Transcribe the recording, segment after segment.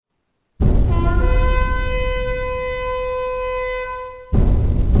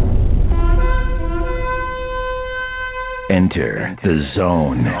Enter the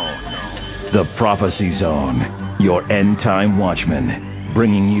Zone. The Prophecy Zone, your end-time watchman,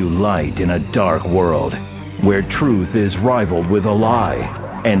 bringing you light in a dark world where truth is rivaled with a lie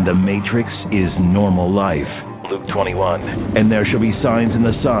and the matrix is normal life. Luke 21. And there shall be signs in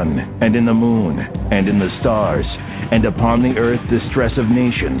the sun, and in the moon, and in the stars, and upon the earth distress of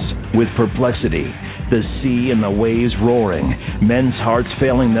nations, with perplexity, the sea and the waves roaring, men's hearts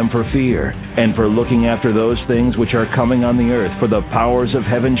failing them for fear, and for looking after those things which are coming on the earth, for the powers of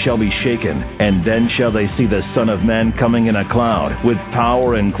heaven shall be shaken. And then shall they see the Son of Man coming in a cloud, with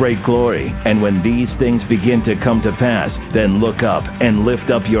power and great glory. And when these things begin to come to pass, then look up and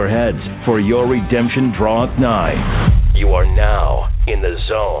lift up your heads, for your redemption draweth nigh. You are now in the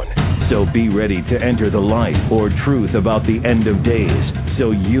zone. So be ready to enter the light or truth about the end of days,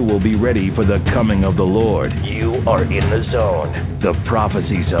 so you will be ready for the coming of the Lord. You are in the zone, the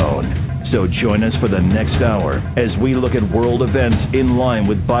Prophecy Zone. So join us for the next hour as we look at world events in line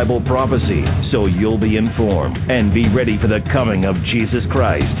with Bible prophecy, so you'll be informed and be ready for the coming of Jesus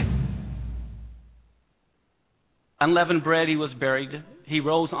Christ. Unleavened bread, he was buried. He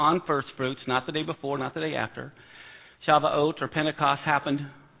rose on first fruits, not the day before, not the day after. Shavuot or Pentecost happened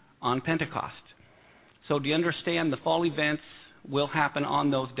on Pentecost. So do you understand the fall events will happen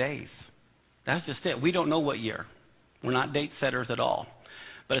on those days? That's just it. We don't know what year. We're not date setters at all.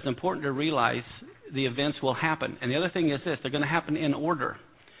 But it's important to realize the events will happen. And the other thing is this, they're going to happen in order.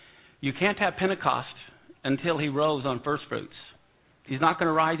 You can't have Pentecost until he rose on first fruits. He's not going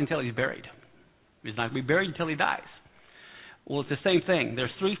to rise until he's buried. He's not going to be buried until he dies. Well, it's the same thing.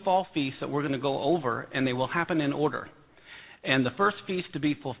 There's 3 fall feasts that we're going to go over, and they will happen in order. And the first feast to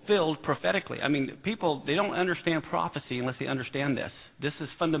be fulfilled prophetically. I mean, people, they don't understand prophecy unless they understand this. This is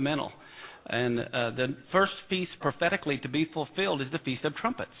fundamental. And the first feast prophetically to be fulfilled is the Feast of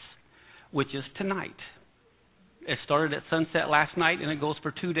Trumpets, which is tonight. It started at sunset last night, and it goes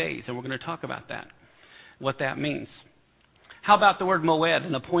for 2 days, and we're going to talk about that, what that means. How about the word moed,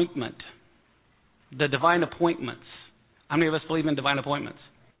 an appointment? The divine appointments. How many of us believe in divine appointments?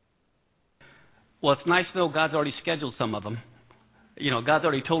 Well, it's nice to know God's already scheduled some of them. You know, God's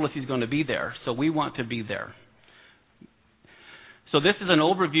already told us he's going to be there, so we want to be there. So this is an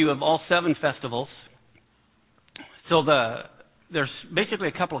overview of all 7 festivals. So there's basically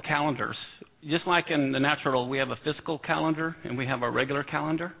a couple of calendars. Just like in the natural, we have a fiscal calendar and we have our regular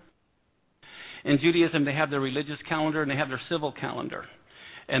calendar. In Judaism, they have their religious calendar and they have their civil calendar.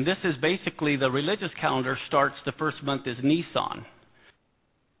 And this is basically the religious calendar starts, the first month is Nisan.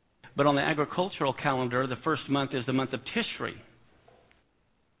 But on the agricultural calendar, the first month is the month of Tishri,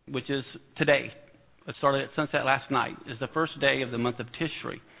 which is today. It started at sunset last night, is the first day of the month of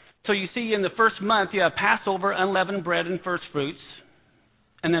Tishri. So you see in the first month, you have Passover, unleavened bread, and first fruits.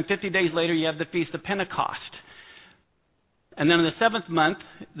 And then 50 days later, you have the Feast of Pentecost. And then in the 7th month,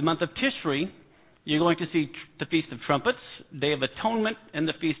 the month of Tishri, you're going to see the Feast of Trumpets, Day of Atonement, and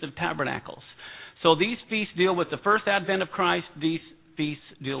the Feast of Tabernacles. So these feasts deal with the first advent of Christ. These feasts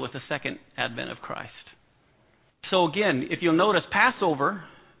deal with the second advent of Christ. So again, if you'll notice, Passover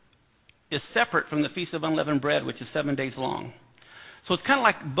is separate from the Feast of Unleavened Bread, which is 7 days long. So it's kind of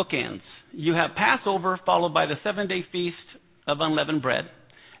like bookends. You have Passover followed by the 7-day Feast of Unleavened Bread.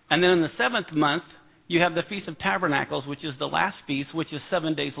 And then in the 7th month, you have the Feast of Tabernacles, which is the last feast, which is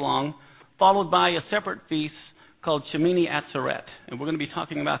 7 days long, followed by a separate feast called Shemini Atzeret. And we're going to be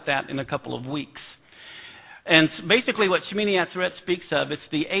talking about that in a couple of weeks. And basically what Shemini Atzeret speaks of, it's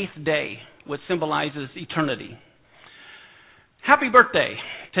the 8th day, which symbolizes eternity. Happy birthday.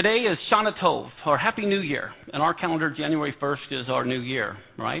 Today is Shana Tov, or Happy New Year. In our calendar, January 1st is our new year,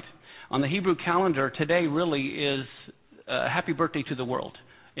 right? On the Hebrew calendar, today really is happy birthday to the world.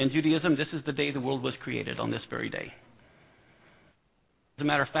 In Judaism, this is the day the world was created, on this very day. As a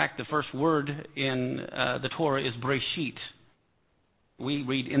matter of fact, the first word in the Torah is Breshit. We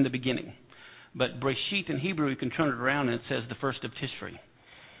read in the beginning. But Breshit in Hebrew, you can turn it around and it says the first of Tishri,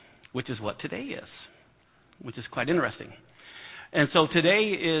 which is what today is, which is quite interesting. And so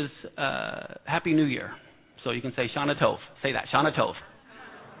today is Happy New Year. So you can say Shana Tov. Say that, Shana Tov.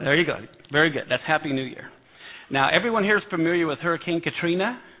 There you go. Very good. That's Happy New Year. Now, everyone here is familiar with Hurricane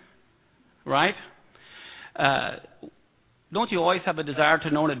Katrina, right? Don't you always have a desire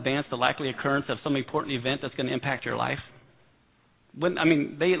to know in advance the likely occurrence of some important event that's going to impact your life?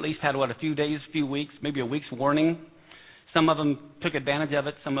 They at least had, a few days, few weeks, maybe a week's warning. Some of them took advantage of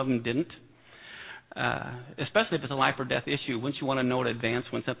it. Some of them didn't. Especially if it's a life or death issue. Wouldn't you want to know in advance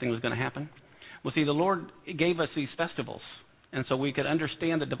when something was going to happen? Well, see, the Lord gave us these festivals, and so we could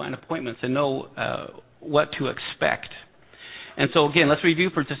understand the divine appointments and know what to expect. And so, again, let's review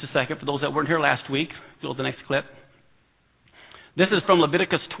for just a second. For those that weren't here last week, go to the next clip. This is from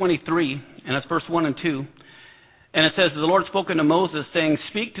Leviticus 23, and it's verse 1 and 2. And it says, the Lord spoke unto Moses, saying,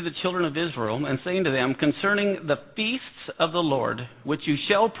 Speak to the children of Israel, and saying to them, concerning the feasts of the Lord, which you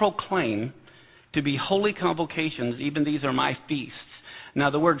shall proclaim to be holy convocations, even these are my feasts. Now,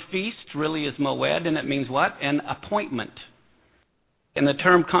 the word feast really is moed, and it means what? An appointment. And the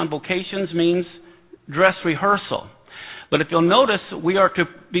term convocations means dress rehearsal. But if you'll notice, we are to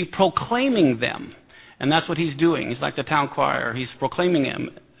be proclaiming them. And that's what he's doing. He's like the town choir. He's proclaiming them.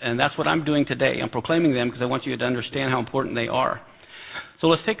 And that's what I'm doing today. I'm proclaiming them because I want you to understand how important they are. So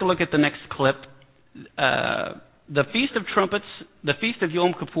let's take a look at the next clip. The Feast of Trumpets, the Feast of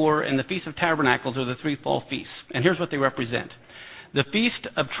Yom Kippur, and the Feast of Tabernacles are the three fall feasts. And here's what they represent. The Feast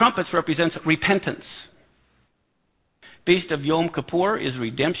of Trumpets represents repentance. Feast of Yom Kippur is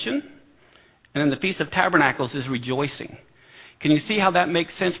redemption. And then the Feast of Tabernacles is rejoicing. Can you see how that makes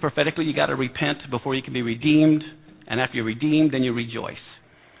sense prophetically? You got to repent before you can be redeemed. And after you're redeemed, then you rejoice.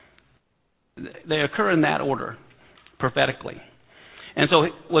 They occur in that order, prophetically. And so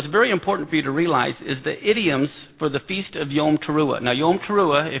what's very important for you to realize is the idioms for the Feast of Yom Teruah. Now, Yom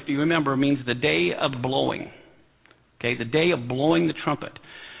Teruah, if you remember, means the day of blowing. Okay, the day of blowing the trumpet.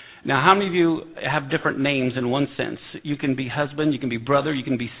 Now, how many of you have different names in one sense? You can be husband, you can be brother, you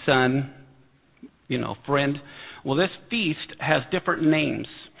can be son, friend. Well, this feast has different names.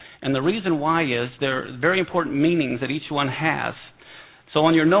 And the reason why is there are very important meanings that each one has. So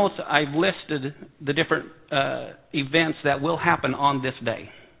on your notes, I've listed the different events that will happen on this day.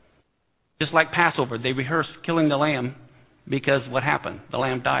 Just like Passover, they rehearsed killing the lamb because what happened? The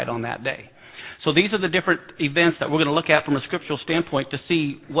lamb died on that day. So these are the different events that we're going to look at from a scriptural standpoint to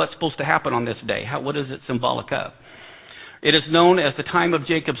see what's supposed to happen on this day. What is it symbolic of? It is known as the time of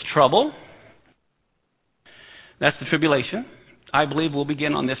Jacob's trouble. That's the tribulation. I believe will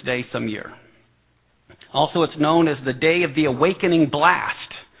begin on this day some year. Also, it's known as the day of the awakening blast,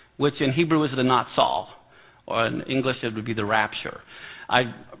 which in Hebrew is the Natsal, or in English it would be the rapture.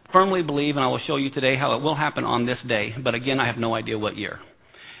 I firmly believe, and I will show you today how it will happen on this day, but again, I have no idea what year.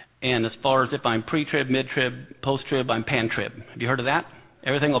 And as far as if I'm pre-trib, mid-trib, post-trib, I'm pan-trib. Have you heard of that?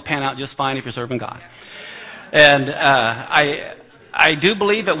 Everything will pan out just fine if you're serving God. And I do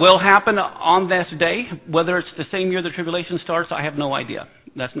believe it will happen on this day. Whether it's the same year the tribulation starts, I have no idea.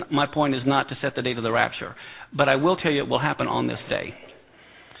 My point is not to set the date of the rapture. But I will tell you it will happen on this day.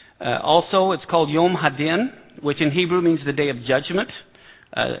 Also, it's called Yom Hadin, which in Hebrew means the day of judgment.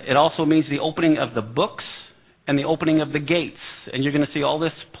 It also means the opening of the books and the opening of the gates. And you're going to see all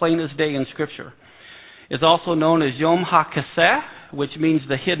this plain as day in Scripture. It's also known as Yom HaKeseh, which means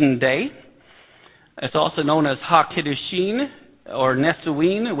the hidden day. It's also known as HaKiddushin, or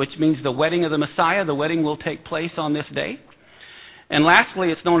Nesuin, which means the wedding of the Messiah. The wedding will take place on this day. And lastly,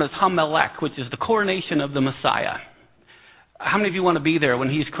 it's known as Hamelech, which is the coronation of the Messiah. How many of you want to be there when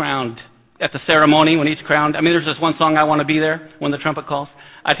he's crowned, at the ceremony, when he's crowned? I mean, there's just one song, I want to be there, when the trumpet calls.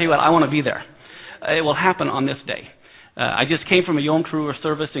 I tell you what, I want to be there. It will happen on this day. I just came from a Yom Teruah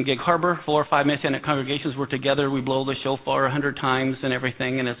service in Gig Harbor. 4 or 5 Messianic congregations were together. We blow the shofar 100 times and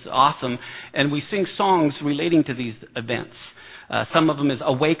everything, and it's awesome. And we sing songs relating to these events. Some of them is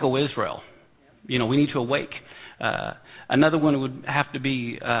Awake, O Israel. We need to awake. Another one would have to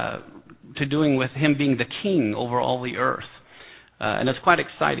be to doing with him being the king over all the earth. And it's quite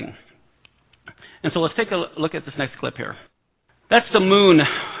exciting. And so let's take a look at this next clip here. That's the moon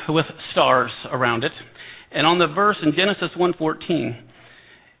with stars around it. And on the verse in Genesis 1:14,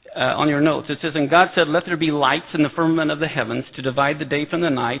 on your notes, it says, And God said, Let there be lights in the firmament of the heavens to divide the day from the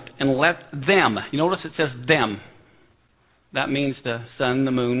night, and let them, you notice it says them. That means the sun,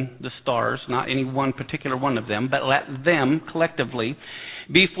 the moon, the stars, not any one particular one of them, but let them collectively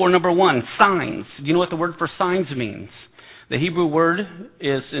be for, number one, signs. Do you know what the word for signs means? The Hebrew word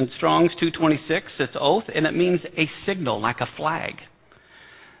is in Strong's 226, it's oath, and it means a signal, like a flag.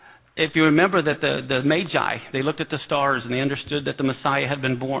 If you remember that the Magi, they looked at the stars and they understood that the Messiah had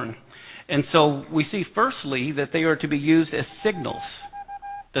been born. And so we see firstly that they are to be used as signals,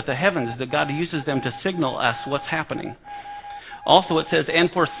 that the heavens, that God uses them to signal us what's happening. Also it says, and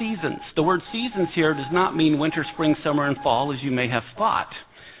for seasons. The word seasons here does not mean winter, spring, summer, and fall, as you may have thought.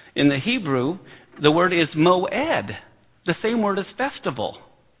 In the Hebrew, the word is moed, the same word as festival.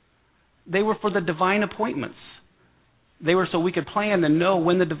 They were for the divine appointments. They were so we could plan and know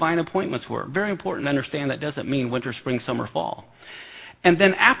when the divine appointments were. Very important to understand that doesn't mean winter, spring, summer, fall. And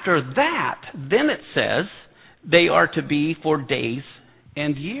then after that, then it says they are to be for days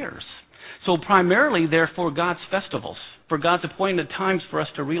and years. So primarily they're for God's festivals, for God's appointed times for us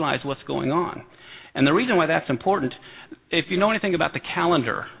to realize what's going on. And the reason why that's important, if you know anything about the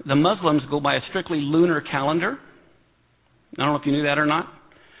calendar, the Muslims go by a strictly lunar calendar. I don't know if you knew that or not.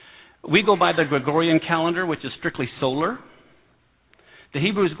 We go by the Gregorian calendar, which is strictly solar. The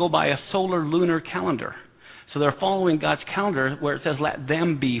Hebrews go by a solar-lunar calendar. So they're following God's calendar where it says, let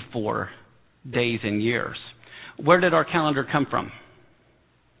them be for days and years. Where did our calendar come from?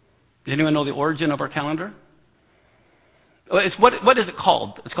 Does anyone know the origin of our calendar? What is it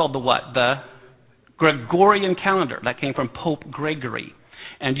called? It's called the what? The Gregorian calendar. That came from Pope Gregory.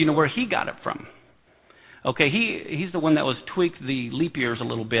 And do you know where he got it from? Okay, he's the one that was tweaked the leap years a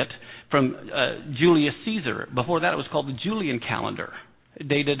little bit from Julius Caesar. Before that, it was called the Julian calendar,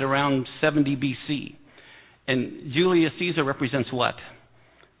 dated around 70 BC. And Julius Caesar represents what?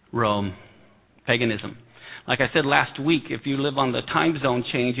 Rome, paganism. Like I said last week, if you live on the time zone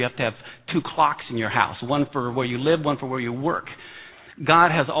change, you have to have 2 clocks in your house, one for where you live, one for where you work.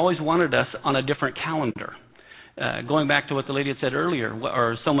 God has always wanted us on a different calendar. Going back to what the lady had said earlier,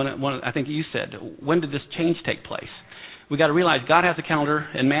 or I think you said, when did this change take place? We got to realize God has a calendar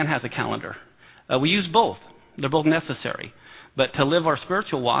and man has a calendar. We use both; they're both necessary. But to live our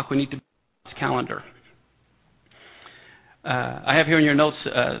spiritual walk, we need to be on God's calendar. I have here in your notes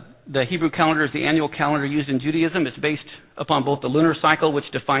the Hebrew calendar is the annual calendar used in Judaism. It's based upon both the lunar cycle, which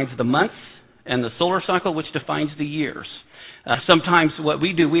defines the months, and the solar cycle, which defines the years. Sometimes what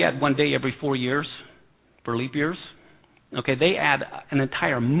we do, we add one day every 4 years. For leap years. Okay, they add an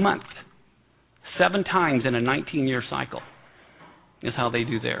entire month, 7 times in a 19-year cycle is how they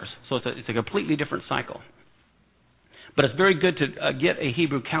do theirs. So it's a completely different cycle. But it's very good to get a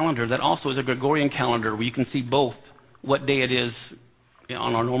Hebrew calendar that also is a Gregorian calendar where you can see both what day it is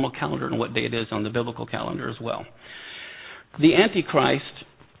on our normal calendar and what day it is on the biblical calendar as well. The Antichrist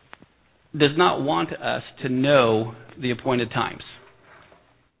does not want us to know the appointed times.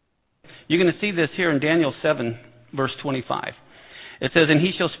 You're going to see this here in Daniel 7, verse 25. It says, and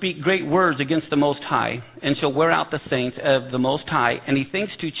he shall speak great words against the Most High, and shall wear out the saints of the Most High, and he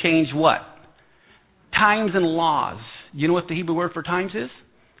thinks to change what? Times and laws. You know what the Hebrew word for times is?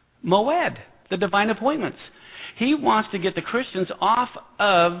 Moed, the divine appointments. He wants to get the Christians off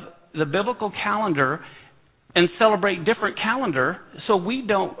of the biblical calendar and celebrate different calendar, so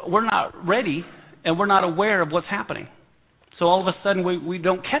we're not ready and we're not aware of what's happening. So all of a sudden we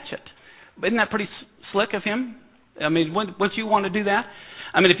don't catch it. Isn't that pretty slick of him? I mean, wouldn't you want to do that?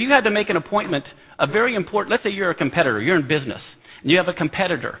 I mean, if you had to make an appointment, a very important, let's say you're a competitor, you're in business, and you have a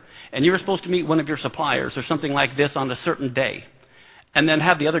competitor, and you're supposed to meet one of your suppliers or something like this on a certain day, and then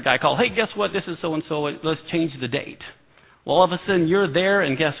have the other guy call, hey, guess what, this is so-and-so, let's change the date. Well, all of a sudden you're there,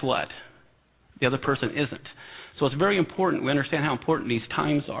 and guess what? The other person isn't. So it's very important we understand how important these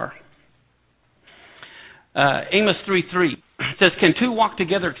times are. Amos 3:3 says, can 2 walk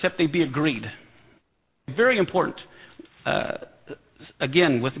together except they be agreed? Very important.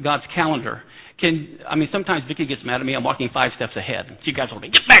 Again, with God's calendar. Sometimes Vicki gets mad at me. I'm walking 5 steps ahead. She guys will be,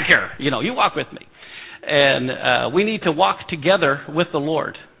 get back here. You walk with me. And we need to walk together with the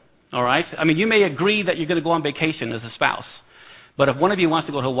Lord. All right? You may agree that you're going to go on vacation as a spouse. But if one of you wants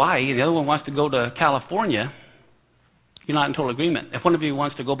to go to Hawaii and the other one wants to go to California, you're not in total agreement. If one of you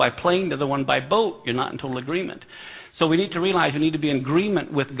wants to go by plane, the other one by boat, you're not in total agreement. So we need to realize we need to be in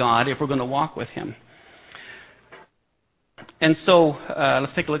agreement with God if we're going to walk with Him. And so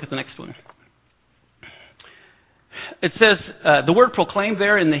let's take a look at the next one. It says, the word proclaim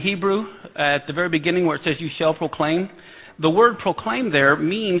there in the Hebrew, at the very beginning where it says you shall proclaim, the word proclaim there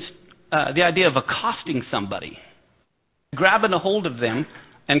means the idea of accosting somebody, grabbing a hold of them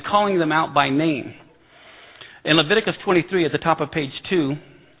and calling them out by name. In Leviticus 23 at the top of page 2,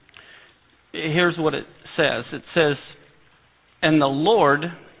 here's what it says. It says, and the Lord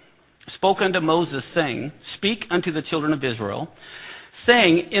spoke unto Moses, saying, speak unto the children of Israel,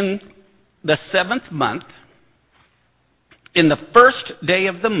 saying, in the 7th month, in the first day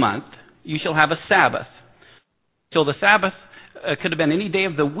of the month, you shall have a Sabbath. So the Sabbath could have been any day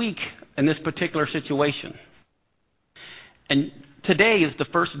of the week in this particular situation. And today is the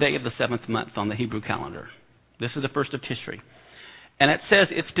first day of the 7th month on the Hebrew calendar. This is the first of Tishri. And it says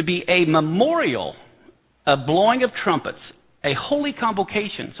it's to be a memorial, a blowing of trumpets, a holy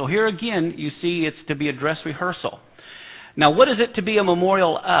convocation. So here again, you see it's to be a dress rehearsal. Now, what is it to be a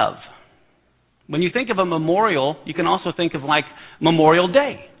memorial of? When you think of a memorial, you can also think of like Memorial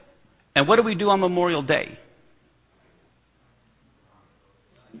Day. And what do we do on Memorial Day?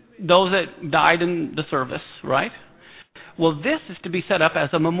 Those that died in the service, right? Well, this is to be set up as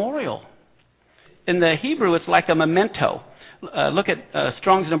a memorial. In the Hebrew, it's like a memento. Look at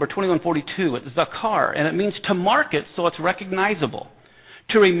Strong's number 2142. It's zakar, and it means to mark it so it's recognizable.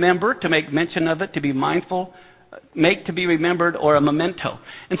 To remember, to make mention of it, to be mindful, make to be remembered, or a memento.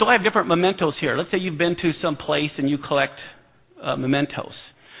 And so I have different mementos here. Let's say you've been to some place and you collect mementos.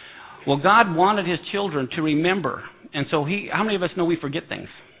 Well, God wanted his children to remember. And so how many of us know we forget things?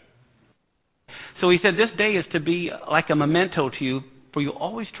 So he said this day is to be like a memento to you, for you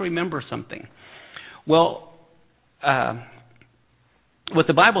always to remember something. Well, what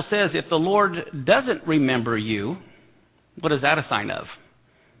the Bible says, if the Lord doesn't remember you, what is that a sign of?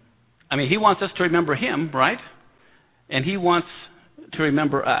 I mean, he wants us to remember him, right? And he wants to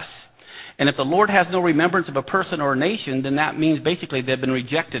remember us. And if the Lord has no remembrance of a person or a nation, then that means basically they've been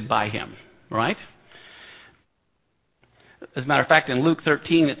rejected by him, right? As a matter of fact, in Luke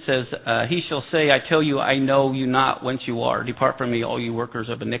 13 it says, he shall say, I tell you, I know you not whence you are. Depart from me, all you workers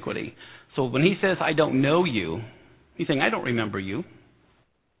of iniquity. So when he says, I don't know you, he's saying, I don't remember you.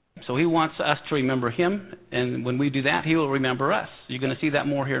 So he wants us to remember him, and when we do that, he will remember us. You're going to see that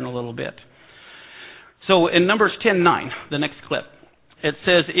more here in a little bit. So in Numbers 10:9, the next clip, it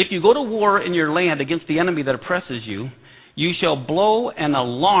says, if you go to war in your land against the enemy that oppresses you, you shall blow an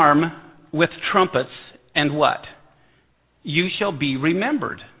alarm with trumpets, and what? You shall be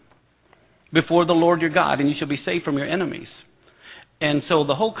remembered before the Lord your God, and you shall be saved from your enemies. And so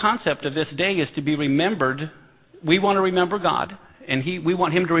the whole concept of this day is to be remembered. We want to remember God, and we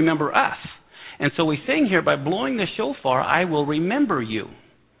want him to remember us. And so we sing here, by blowing the shofar, I will remember you.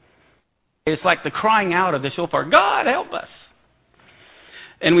 It's like the crying out of the shofar, God, help us.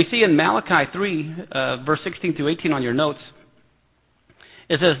 And we see in Malachi 3, verse 16 through 18 on your notes,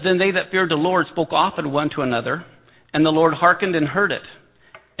 it says, then they that feared the Lord spoke often one to another, and the Lord hearkened and heard it.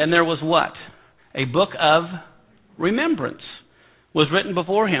 And there was what? A book of remembrance was written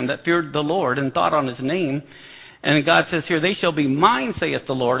before him that feared the Lord and thought on his name. And God says here, they shall be mine, saith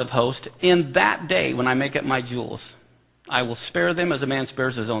the Lord of hosts, in that day when I make up my jewels. I will spare them as a man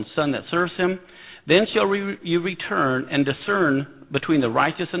spares his own son that serves him. Then shall you return and discern between the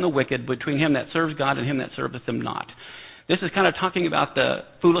righteous and the wicked, between him that serves God and him that serveth him not. This is kind of talking about the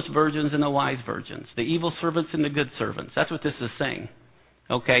foolish virgins and the wise virgins, the evil servants and the good servants. That's what this is saying.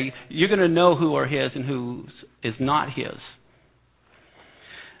 Okay? You're going to know who are his and who is not his.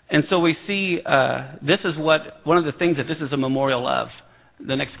 And so we see this is one of the things that this is a memorial of.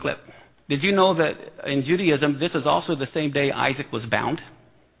 The next clip. Did you know that in Judaism, this is also the same day Isaac was bound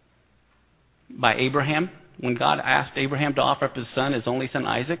by Abraham? When God asked Abraham to offer up his son, his only son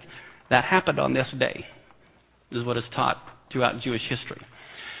Isaac, that happened on this day. This is what is taught throughout Jewish history.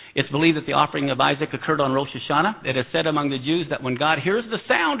 It's believed that the offering of Isaac occurred on Rosh Hashanah. It is said among the Jews that when God hears the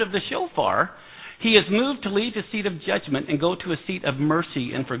sound of the shofar, he is moved to leave his seat of judgment and go to a seat of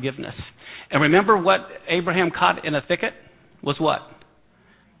mercy and forgiveness. And remember what Abraham caught in a thicket was what?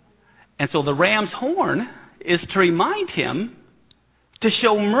 And so the ram's horn is to remind him to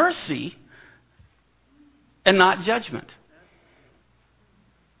show mercy and not judgment.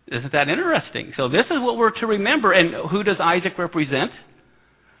 Isn't that interesting? So this is what we're to remember. And who does Isaac represent?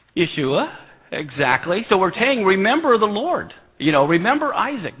 Yeshua. Exactly. So we're saying, remember the Lord. Remember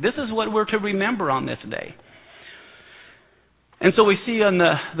Isaac. This is what we're to remember on this day. And so we see on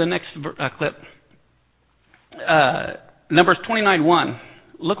the next clip, Numbers 29:1.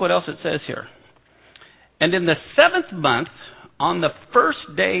 Look what else it says here. And in the 7th month, on the first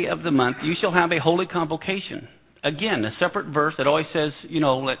day of the month, you shall have a holy convocation. Again, a separate verse that always says,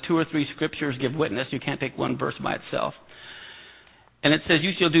 let 2 or 3 scriptures give witness. You can't take one verse by itself. And it says,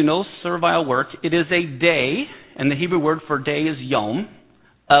 you shall do no servile work. It is a day, and the Hebrew word for day is yom,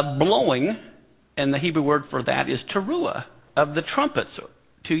 of blowing, and the Hebrew word for that is teruah, of the trumpets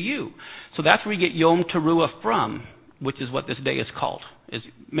to you. So that's where you get Yom Teruah from, which is what this day is called.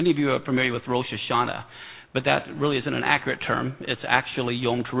 Many of you are familiar with Rosh Hashanah, but that really isn't an accurate term. It's actually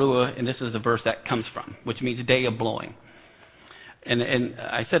Yom Teruah, and this is the verse that comes from, which means day of blowing. And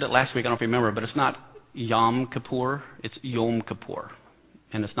I said it last week, I don't remember, but it's not Yom Kippur, it's Yom Kippur.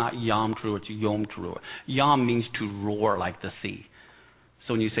 And it's not Yom Teruah, it's Yom Teruah. Yom means to roar like the sea.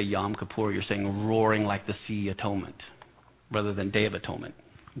 So when you say Yom Kippur, you're saying roaring like the sea atonement, rather than Day of Atonement.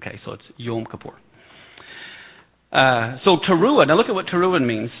 Okay, so it's Yom Kippur. So Teruah, now look at what Teruah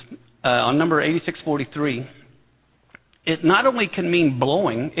means. On number 8643, it not only can mean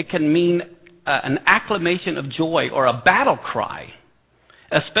blowing, it can mean an acclamation of joy or a battle cry,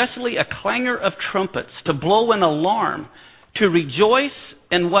 especially a clangor of trumpets, to blow an alarm, to rejoice,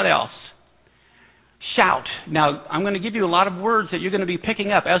 and what else? Shout. Now, I'm going to give you a lot of words that you're going to be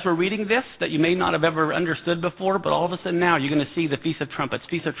picking up as we're reading this that you may not have ever understood before, but all of a sudden now you're going to see the Feast of Trumpets,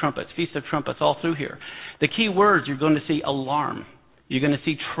 Feast of Trumpets, Feast of Trumpets all through here. The key words, you're going to see alarm. You're going to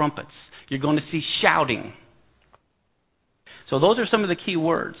see trumpets. You're going to see shouting. So those are some of the key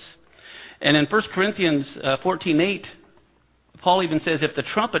words. And in 1 Corinthians 14:8, Paul even says, if the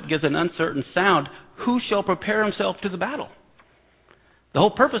trumpet gives an uncertain sound, who shall prepare himself to the battle? The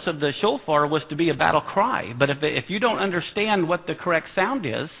whole purpose of the shofar was to be a battle cry. But if you don't understand what the correct sound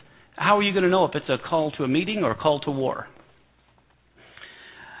is, how are you going to know if it's a call to a meeting or a call to war?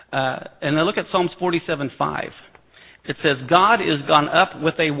 And then look at Psalms 47:5. It says, God is gone up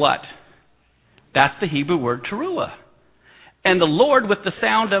with a what? That's the Hebrew word teruah. And the Lord with the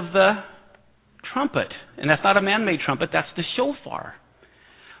sound of the trumpet. And that's not a man-made trumpet, that's the shofar.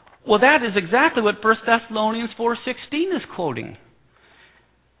 Well, that is exactly what 1 Thessalonians 4:16 is quoting.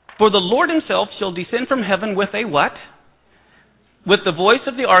 For the Lord himself shall descend from heaven with a what? With the voice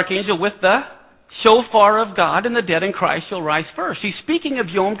of the archangel, with the shofar of God, and the dead in Christ shall rise first. He's speaking of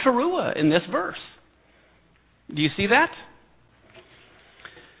Yom Teruah in this verse. Do you see that?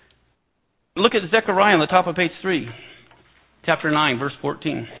 Look at Zechariah on the top of page 3, chapter 9, verse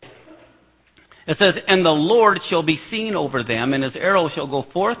 14. It says, and the Lord shall be seen over them, and his arrow shall go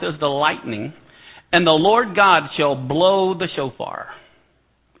forth as the lightning, and the Lord God shall blow the shofar,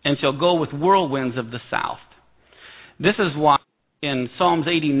 and shall go with whirlwinds of the south. This is why in Psalms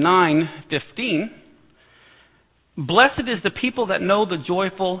 89:15, blessed is the people that know the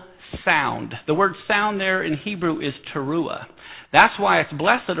joyful sound. The word sound there in Hebrew is teruah. That's why it's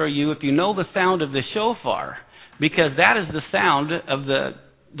blessed are you if you know the sound of the shofar, because that is the sound of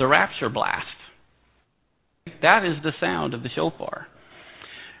the rapture blast. That is the sound of the shofar.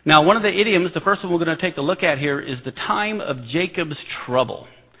 Now, one of the idioms, the first one we're going to take a look at here, is the time of Jacob's trouble.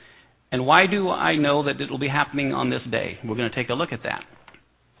 And why do I know that it will be happening on this day? We're going to take a look at that.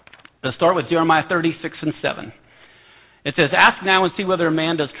 Let's start with Jeremiah 36:7. It says, ask now and see whether a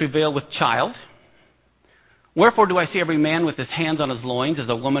man does travail with child. Wherefore do I see every man with his hands on his loins as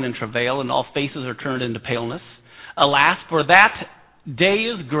a woman in travail, and all faces are turned into paleness? Alas, for that day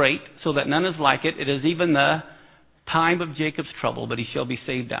is great, so that none is like it. It is even the time of Jacob's trouble, but he shall be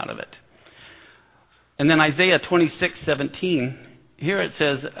saved out of it. And then Isaiah 26:17, here it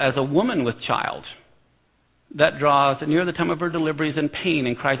says, as a woman with child, that draws near the time of her delivery is in pain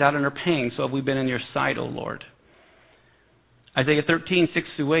and cries out in her pain, so have we been in your sight, O Lord. Isaiah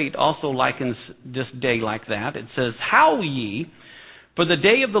 13:6-8 also likens this day like that. It says, howl ye, for the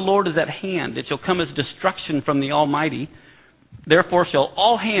day of the Lord is at hand. It shall come as destruction from the Almighty. Therefore shall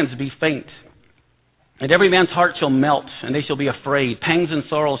all hands be faint, and every man's heart shall melt, and they shall be afraid. Pangs and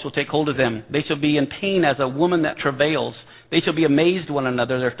sorrows shall take hold of them. They shall be in pain as a woman that travails. They shall be amazed one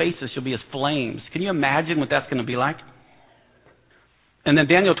another. Their faces shall be as flames. Can you imagine what that's going to be like? And then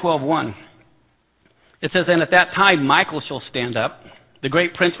Daniel 12:1. It says, and at that time Michael shall stand up, the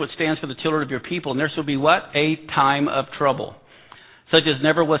great prince which stands for the children of your people, and there shall be what? A time of trouble, such as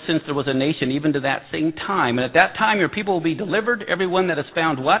never was since there was a nation, even to that same time. And at that time your people will be delivered, everyone that has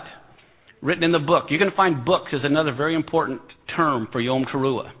found what? Written in the book. You're going to find books is another very important term for Yom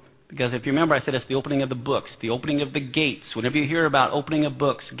Teruah. Because if you remember, I said it's the opening of the books, the opening of the gates. Whenever you hear about opening of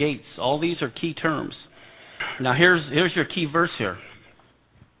books, gates, all these are key terms. Now here's your key verse here.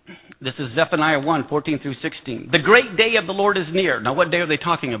 This is Zephaniah 1:14-16. The great day of the Lord is near. Now what day are they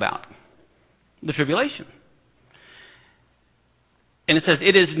talking about? The tribulation. And it says,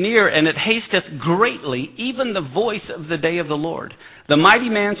 it is near, and it hasteth greatly, even the voice of the day of the Lord. The mighty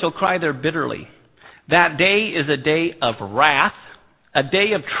man shall cry there bitterly. That day is a day of wrath, a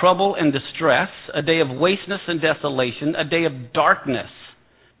day of trouble and distress, a day of wasteness and desolation, a day of darkness.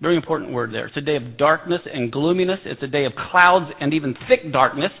 Very important word there. It's a day of darkness and gloominess. It's a day of clouds and even thick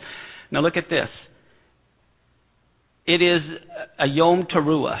darkness. Now look at this. It is a Yom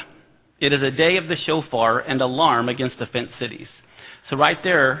Teruah. It is a day of the shofar and alarm against the fenced cities. So right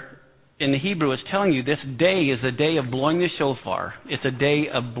there in the Hebrew, it's telling you this day is a day of blowing the shofar. It's a day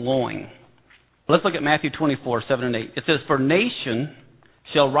of blowing. Let's look at Matthew 24:7-8. It says, for nation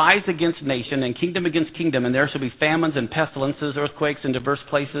shall rise against nation, and kingdom against kingdom, and there shall be famines and pestilences, earthquakes in diverse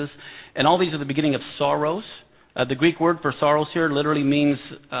places. And all these are the beginning of sorrows. The Greek word for sorrows here literally means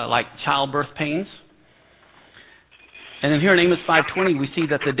like childbirth pains. And then here in Amos 5:20, we see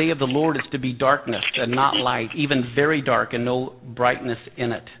that the day of the Lord is to be darkness and not light, even very dark and no brightness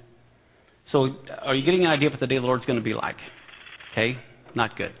in it. So are you getting an idea of what the day of the Lord is going to be like? Okay,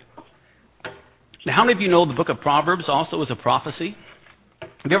 not good. Now, how many of you know the book of Proverbs also is a prophecy?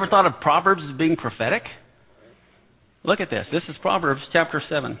 Have you ever thought of Proverbs as being prophetic? Look at this. This is Proverbs chapter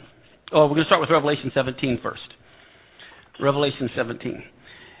 7. Oh, we're going to start with Revelation 17 first. Revelation 17.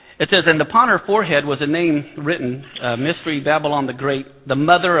 It says, and upon her forehead was a name written, Mystery Babylon the Great, the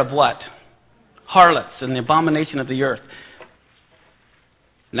mother of what? Harlots and the abomination of the earth.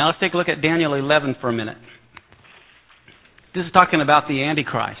 Now let's take a look at Daniel 11 for a minute. This is talking about the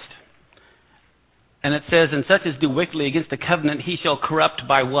Antichrist. And it says, and such as do wickedly against the covenant, he shall corrupt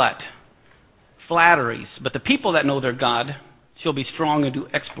by what? Flatteries. But the people that know their God shall be strong and do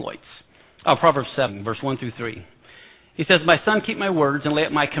exploits. Proverbs 7, verse 1 through 3. He says, my son, keep my words and lay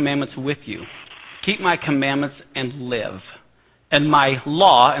up my commandments with you. Keep my commandments and live. And my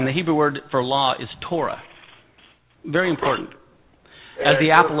law, and the Hebrew word for law is Torah. Very important. As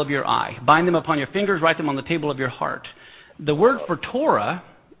the apple of your eye. Bind them upon your fingers, write them on the table of your heart. The word for Torah,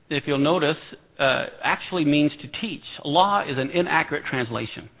 if you'll notice, actually means to teach. Law is an inaccurate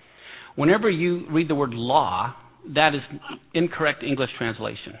translation. Whenever you read the word law, that is incorrect English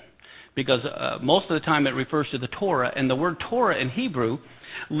translation. Because most of the time it refers to the Torah, and the word Torah in Hebrew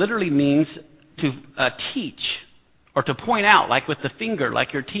literally means to teach or to point out, like with the finger, like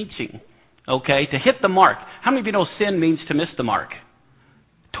you're teaching. Okay, to hit the mark. How many of you know sin means to miss the mark?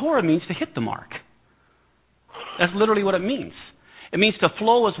 Torah means to hit the mark. That's literally what it means. It means to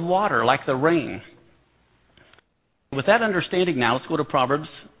flow as water, like the rain. With that understanding now, let's go to Proverbs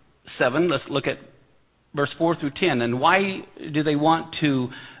 7. Let's look at verse 4 through 10. And why do they want to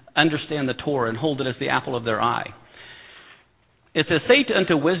understand the Torah and hold it as the apple of their eye? It says, say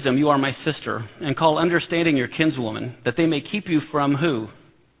unto wisdom, you are my sister, and call understanding your kinswoman, that they may keep you from who?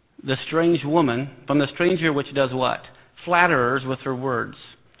 The strange woman, from the stranger which does what? Flatterers with her words.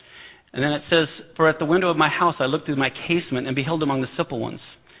 And then it says, for at the window of my house I looked through my casement and beheld among the simple ones.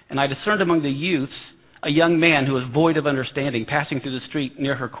 And I discerned among the youths a young man who was void of understanding, passing through the street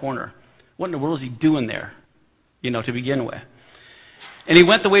near her corner. What in the world is he doing there, to begin with? And he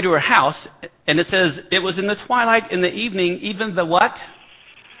went the way to her house, and it says, it was in the twilight, in the evening, even the what?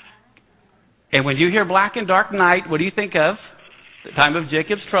 And when you hear black and dark night, what do you think of? The time of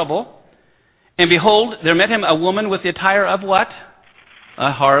Jacob's trouble. And behold, there met him a woman with the attire of what?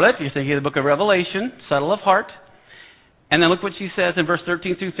 A harlot. You're thinking of the book of Revelation, subtle of heart. And then look what she says in verse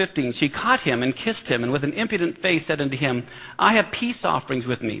 13 through 15. She caught him and kissed him, and with an impudent face said unto him, I have peace offerings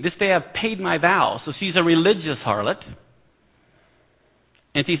with me. This day I have paid my vow. So she's a religious harlot.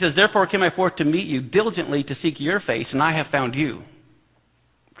 And he says, therefore came I forth to meet you diligently to seek your face, and I have found you.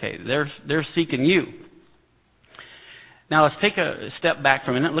 Okay, they're seeking you. Now let's take a step back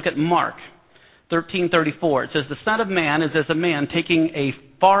for a minute. Look at Mark 13:34. It says, the Son of Man is as a man taking a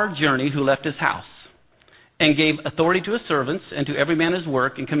far journey who left his house, and gave authority to his servants, and to every man his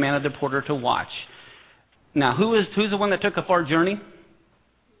work, and commanded the porter to watch. Now, who's the one that took a far journey?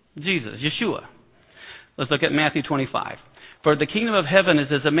 Jesus, Yeshua. Let's look at Matthew 25. For the kingdom of heaven is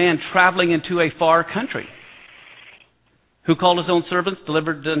as a man traveling into a far country, who called his own servants,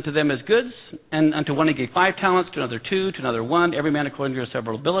 delivered unto them his goods, and unto one he gave 5 talents, to another 2, to another 1, every man according to his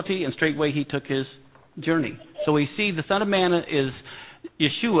several ability, and straightway he took his journey. So we see the Son of Man is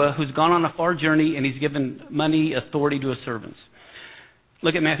Yeshua, who's gone on a far journey, and he's given money, authority to his servants.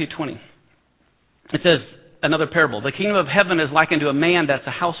 Look at Matthew 20. It says, another parable. The kingdom of heaven is like unto a man that's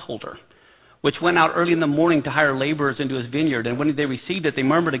a householder, which went out early in the morning to hire laborers into his vineyard. And when they received it, they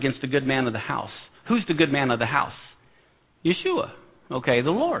murmured against the good man of the house. Who's the good man of the house? Yeshua. Okay,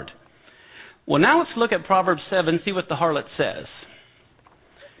 the Lord. Well, now let's look at Proverbs 7, see what the harlot says.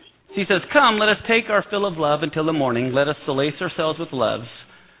 He says, come, let us take our fill of love until the morning. Let us solace ourselves with loves.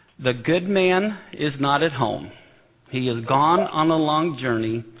 The good man is not at home. He is gone on a long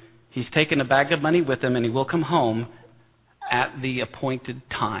journey. He's taken a bag of money with him, and he will come home at the appointed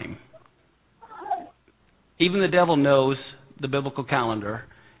time. Even the devil knows the biblical calendar,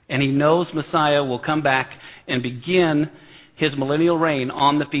 and he knows Messiah will come back and begin his millennial reign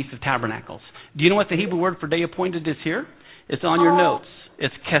on the Feast of Tabernacles. Do you know what the Hebrew word for day appointed is here? It's on your notes.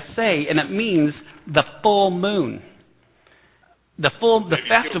 It's keseh, and it means the full moon. The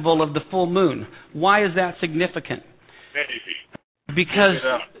festival of the full moon. Why is that significant? Because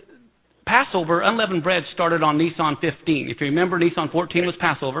Passover, unleavened bread, started on Nisan 15. If you remember, Nisan 14 was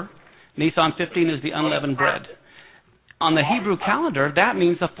Passover. Nisan 15 is the unleavened bread. On the Hebrew calendar, that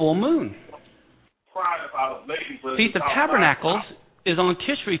means a full moon. Feast of Tabernacles is on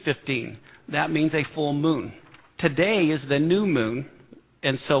Tishri 15. That means a full moon. Today is the new moon,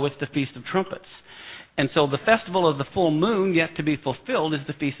 and so it's the Feast of Trumpets. And so the festival of the full moon yet to be fulfilled is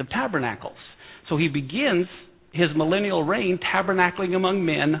the Feast of Tabernacles. So he begins his millennial reign tabernacling among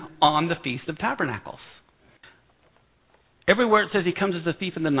men on the Feast of Tabernacles. Everywhere it says he comes as a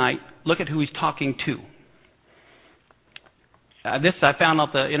thief in the night, look at who he's talking to. This I found off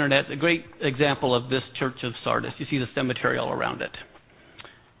the internet, a great example of this church of Sardis. You see the cemetery all around it.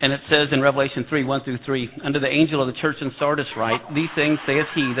 And it says in Revelation 3, 1 through 3, unto the angel of the church in Sardis write, these things saith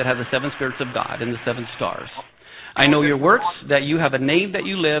he that hath the 7 spirits of God and the 7 stars. I know your works, that you have a name that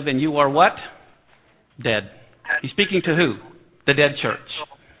you live, and you are what? Dead. He's speaking to who? The dead church.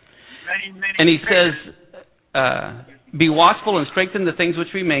 And he says, be watchful and strengthen the things which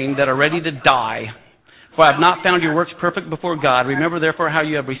remain that are ready to die. For I have not found your works perfect before God. Remember therefore how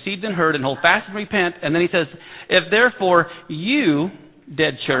you have received and heard, and hold fast and repent. And then he says, if therefore you,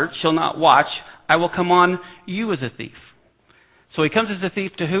 dead church, shall not watch, I will come on you as a thief. So he comes as a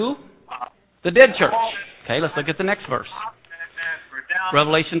thief to who? The dead church. Okay, let's look at the next verse.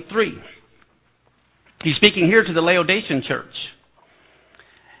 Revelation 3. He's speaking here to the Laodicean church.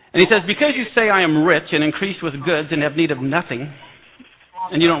 And he says, because you say I am rich and increased with goods and have need of nothing,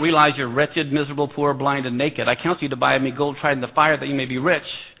 and you don't realize you're wretched, miserable, poor, blind, and naked, I counsel you to buy of me gold tried in the fire that you may be rich.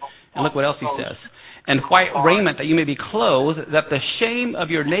 And look what else he says. And white raiment that you may be clothed, that the shame of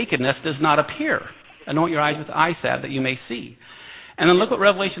your nakedness does not appear. Anoint your eyes with eye salve that you may see. And then look what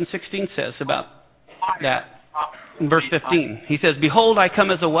Revelation 16 says about that. In verse 15, he says, behold, I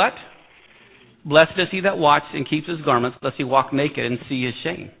come as a what? Blessed is he that watches and keeps his garments, lest he walk naked and see his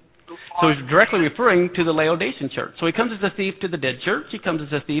shame. So he's directly referring to the Laodicean church. So he comes as a thief to the dead church. He comes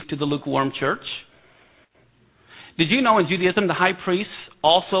as a thief to the lukewarm church. Did you know in Judaism the high priest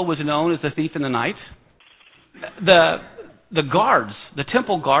also was known as the thief in the night? The guards, the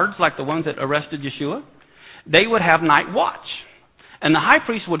temple guards, like the ones that arrested Yeshua, they would have night watch. And the high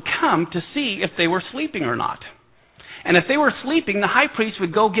priest would come to see if they were sleeping or not. And if they were sleeping, the high priest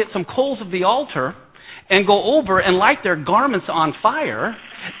would go get some coals of the altar and go over and light their garments on fire,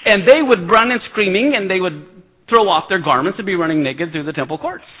 and they would run and screaming, and they would throw off their garments and be running naked through the temple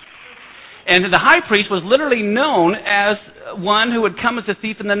courts. And the high priest was literally known as one who would come as a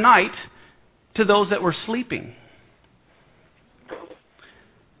thief in the night to those that were sleeping.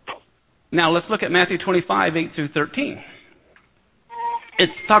 Now let's look at Matthew 25, 8 through 13. It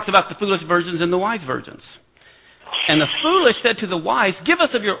talks about the foolish virgins and the wise virgins. And the foolish said to the wise, give us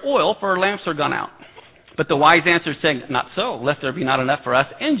of your oil, for our lamps are gone out. But the wise answered, saying, not so, lest there be not enough for us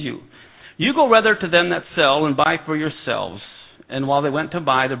and you. You go rather to them that sell and buy for yourselves. And while they went to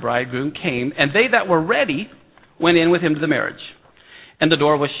buy, the bridegroom came, and they that were ready went in with him to the marriage. And the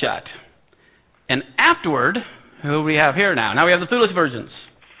door was shut. And afterward, who we have here now? Now we have the foolish virgins,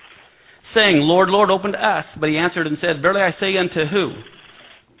 saying, Lord, Lord, open to us. But he answered and said, verily I say unto who?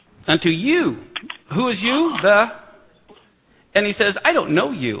 Unto you. Who is you? And he says, I don't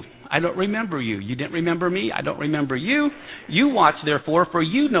know you. I don't remember you. You didn't remember me. I don't remember you. You watch therefore, for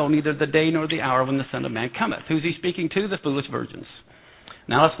you know neither the day nor the hour when the Son of Man cometh. Who's he speaking to? The foolish virgins.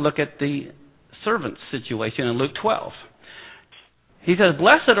 Now let's look at the servants situation in Luke 12. He says,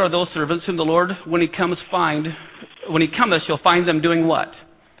 blessed are those servants whom the Lord, when he cometh, shall find them doing what?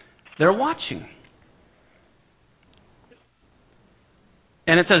 They're watching.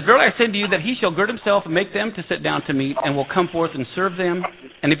 And it says, verily I say unto you that he shall gird himself and make them to sit down to meat, and will come forth and serve them.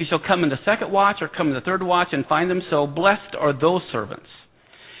 And if he shall come in the second watch or come in the third watch and find them so, blessed are those servants.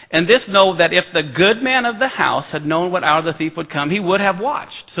 And this know that if the good man of the house had known what hour the thief would come, he would have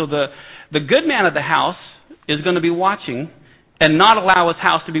watched. So the good man of the house is going to be watching and not allow his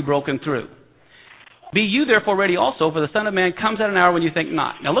house to be broken through. Be you therefore ready also, for the Son of Man comes at an hour when you think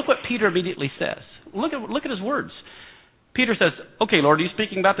not. Now look what Peter immediately says. Look at his words. Peter says, okay, Lord, are you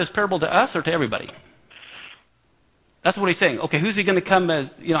speaking about this parable to us or to everybody? That's what he's saying. Okay, who's he going to come as,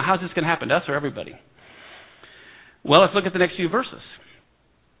 how's this going to happen, to us or everybody? Well, let's look at the next few verses.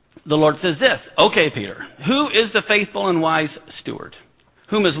 The Lord says this, okay, Peter, who is the faithful and wise steward,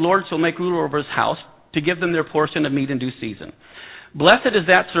 whom his Lord shall make ruler over his house, to give them their portion of meat in due season? Blessed is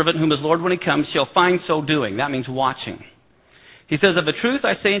that servant whom his Lord, when he comes, shall find so doing. That means watching. He says, of a truth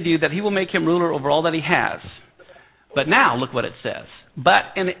I say unto you that he will make him ruler over all that he has. But now, look what it says.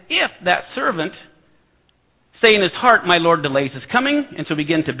 And if that servant say in his heart, my Lord delays his coming, and shall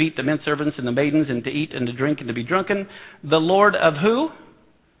begin to beat the men servants and the maidens, and to eat and to drink and to be drunken, the Lord of who?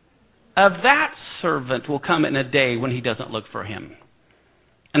 Of that servant will come in a day when he doesn't look for him.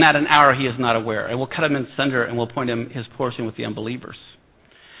 And at an hour he is not aware. And will cut him in sunder and will appoint him his portion with the unbelievers.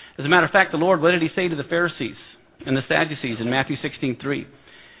 As a matter of fact, the Lord, what did he say to the Pharisees and the Sadducees in Matthew 16:3?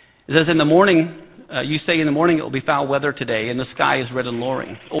 It says, in the morning, you say in the morning it will be foul weather today, and the sky is red and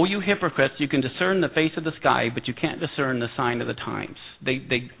lowering. Oh, you hypocrites, you can discern the face of the sky, but you can't discern the sign of the times. They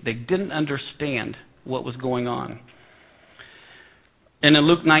didn't understand what was going on. And in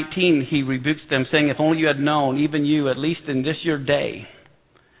Luke 19, he rebukes them, saying, if only you had known, even you, at least in this your day,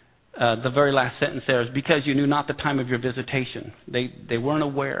 the very last sentence there is, because you knew not the time of your visitation. They weren't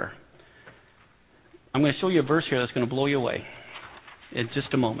aware. I'm going to show you a verse here that's going to blow you away in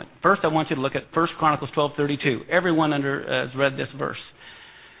just a moment. First, I want you to look at 1 Chronicles 12:32. Everyone has read this verse.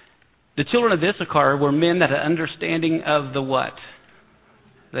 The children of Issachar were men that had understanding of the what?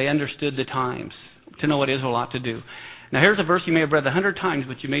 They understood the times, to know what Israel ought to do. Now, here's a verse you may have read 100 times,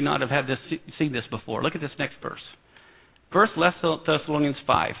 but you may not have had seen this before. Look at this next verse. 1 Thessalonians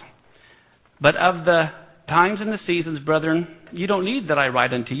 5. But of the times and the seasons, brethren, you don't need that I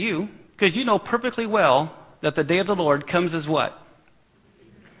write unto you, because you know perfectly well that the day of the Lord comes as what?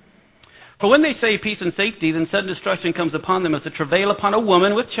 For when they say peace and safety, then sudden destruction comes upon them as a travail upon a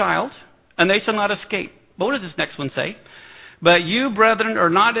woman with child, and they shall not escape. But what does this next one say? But you, brethren, are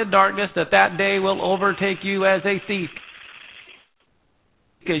not in darkness, that day will overtake you as a thief.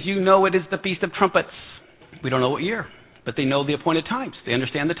 Because you know it is the Feast of Trumpets. We don't know what year, but they know the appointed times. They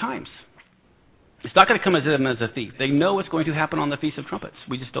understand the times. It's not going to come as them as a thief. They know it's going to happen on the Feast of Trumpets.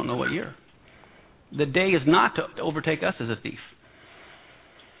 We just don't know what year. The day is not to overtake us as a thief.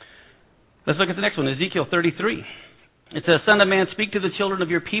 Let's look at the next one, Ezekiel 33. It says, Son of man, speak to the children of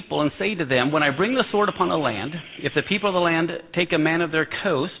your people and say to them, when I bring the sword upon the land, if the people of the land take a man of their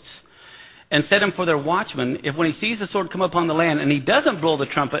coasts and set him for their watchman, if when he sees the sword come upon the land and he doesn't blow the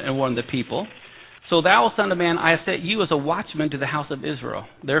trumpet and warn the people, so thou, son of man, I have set you as a watchman to the house of Israel.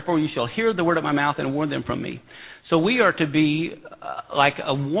 Therefore you shall hear the word of my mouth and warn them from me. So we are to be like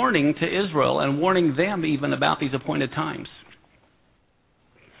a warning to Israel and warning them even about these appointed times.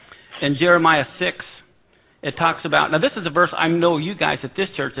 In Jeremiah 6, it talks about, now this is a verse I know you guys at this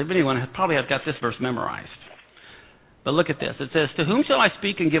church, if anyone probably have got this verse memorized. But look at this. It says, to whom shall I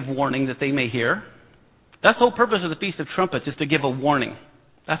speak and give warning that they may hear? That's the whole purpose of the Feast of Trumpets, is to give a warning.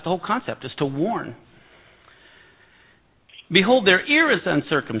 That's the whole concept, is to warn. Behold, their ear is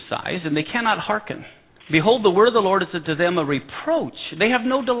uncircumcised, and they cannot hearken. Behold, the word of the Lord is to them a reproach. They have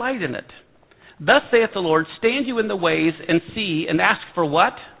no delight in it. Thus saith the Lord, stand you in the ways and see, and ask for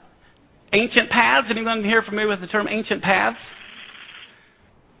what? Ancient paths. Anyone here familiar with the term ancient paths?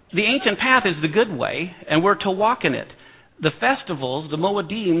 The ancient path is the good way, and we're to walk in it. The festivals, the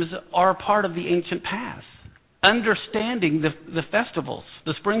Moedims, are part of the ancient paths. Understanding the festivals,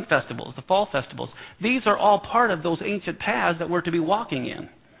 the spring festivals, the fall festivals, these are all part of those ancient paths that we're to be walking in.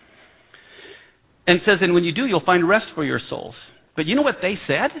 And it says, and when you do, you'll find rest for your souls. But you know what they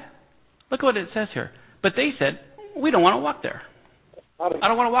said? Look what it says here. But they said, we don't want to walk there. I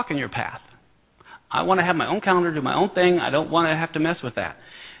don't want to walk in your path. I want to have my own calendar, do my own thing. I don't want to have to mess with that.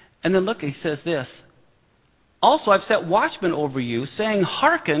 And then look, he says this. Also, I've set watchmen over you, saying,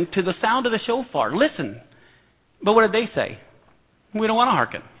 hearken to the sound of the shofar. Listen. But what did they say? We don't want to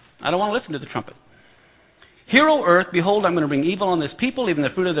hearken. I don't want to listen to the trumpet. Hear, O earth, behold, I'm going to bring evil on this people, even the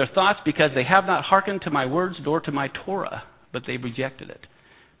fruit of their thoughts, because they have not hearkened to my words, nor to my Torah, but they've rejected it.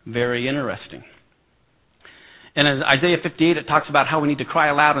 Very interesting. And in Isaiah 58, it talks about how we need to cry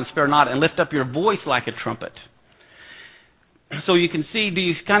aloud and spare not, and lift up your voice like a trumpet. So you can see, do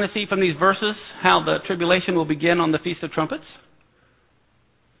you kind of see from these verses how the tribulation will begin on the Feast of Trumpets?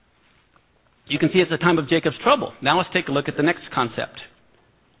 You can see it's a time of Jacob's trouble. Now let's take a look at the next concept.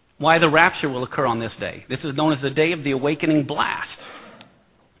 Why the rapture will occur on this day. This is known as the day of the awakening blast.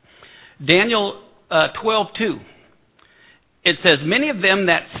 Daniel 12:2. It says, many of them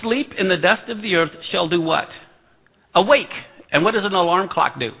that sleep in the dust of the earth shall do what? Awake. And what does an alarm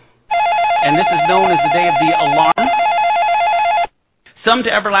clock do? And this is known as the day of the alarm. Some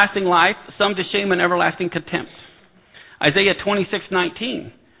to everlasting life, some to shame and everlasting contempt. Isaiah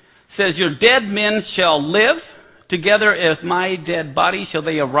 26:19 says, your dead men shall live, together as my dead body shall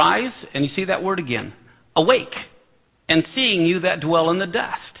they arise. And you see that word again. Awake, and seeing you that dwell in the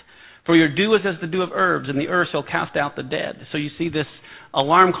dust. For your dew is as the dew of herbs, and the earth shall cast out the dead. So you see this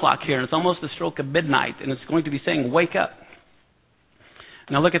alarm clock here, and it's almost the stroke of midnight, and it's going to be saying, wake up.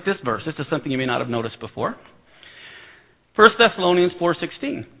 Now look at this verse. This is something you may not have noticed before. 1 Thessalonians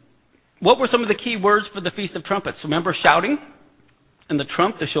 4:16. What were some of the key words for the Feast of Trumpets? Remember shouting and the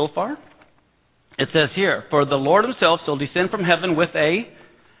trump, the shofar? It says here, for the Lord himself shall descend from heaven with a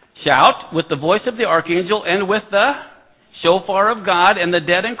shout, with the voice of the archangel, and with the shofar of God, and the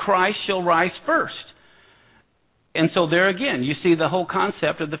dead in Christ shall rise first. And so there again, you see the whole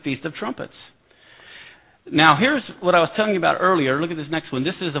concept of the Feast of Trumpets. Now here's what I was telling you about earlier. Look at this next one.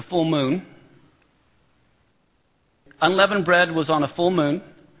 This is a full moon. Unleavened bread was on a full moon.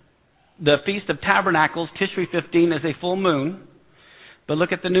 The Feast of Tabernacles, Tishri 15, is a full moon. But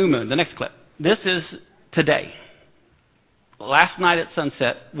look at the new moon, the next clip. This is today. Last night at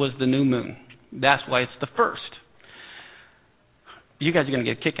sunset was the new moon. That's why it's the first. You guys are going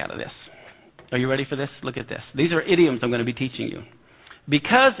to get a kick out of this. Are you ready for this? Look at this. These are idioms I'm going to be teaching you.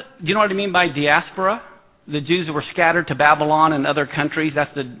 Because, do you know what I mean by diaspora? The Jews were scattered to Babylon and other countries.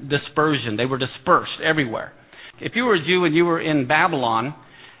 That's the dispersion. They were dispersed everywhere. If you were a Jew and you were in Babylon,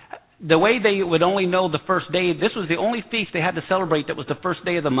 the way they would only know the first day, this was the only feast they had to celebrate that was the first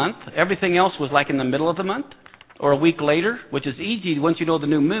day of the month. Everything else was like in the middle of the month or a week later, which is easy once you know the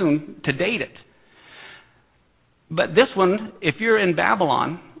new moon to date it. But this one, if you're in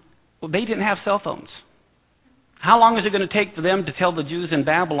Babylon, Well, they didn't have cell phones. How long is it going to take for them to tell the Jews in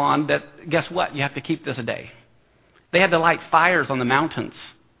Babylon that, guess what, you have to keep this a day? They had to light fires on the mountains,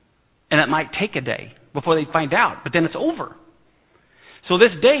 and it might take a day before they find out, but then it's over. So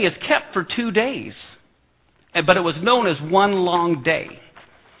this day is kept for 2 days, but it was known as one long day.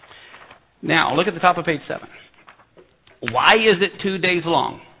 Now, look at the top of page 7. Why is it 2 days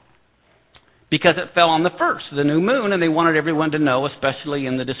long? Because it fell on the first, the new moon, and they wanted everyone to know, especially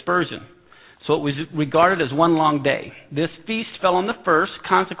in the dispersion. So it was regarded as one long day. This feast fell on the first.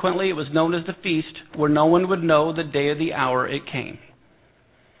 Consequently, it was known as the feast where no one would know the day or the hour it came.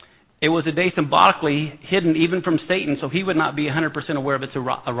 It was a day symbolically hidden even from Satan, so he would not be 100% aware of its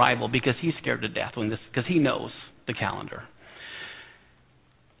arrival because he's scared to death because he knows the calendar.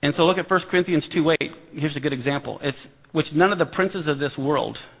 And so look at 1 Corinthians 2:8. Here's a good example. It's which none of the princes of this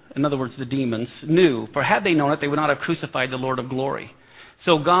world, in other words, the demons, knew. For had they known it, they would not have crucified the Lord of glory.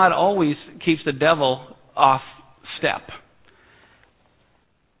 So God always keeps the devil off step.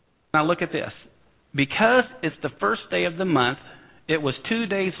 Now look at this. Because it's the first day of the month, it was 2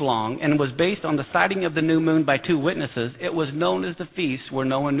 days long, and was based on the sighting of the new moon by 2 witnesses. It was known as the feast where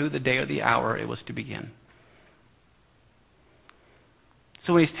no one knew the day or the hour it was to begin.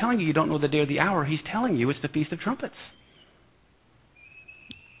 So when he's telling you don't know the day or the hour, he's telling you it's the Feast of Trumpets.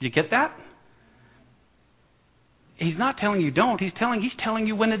 You get that? He's not telling you don't. He's telling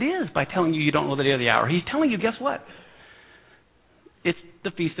you when it is by telling you don't know the day or the hour. He's telling you, guess what? It's the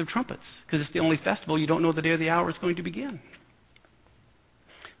Feast of Trumpets because it's the only festival you don't know the day or the hour it's going to begin.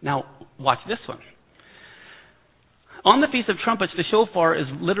 Now, watch this one. On the Feast of Trumpets, the shofar is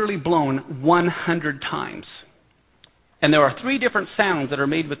literally blown 100 times. And there are 3 different sounds that are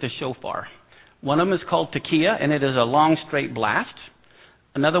made with the shofar. One of them is called tekiah, and it is a long, straight blast.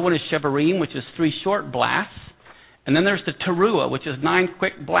 Another one is shevarim, which is 3 short blasts. And then there's the teruah, which is 9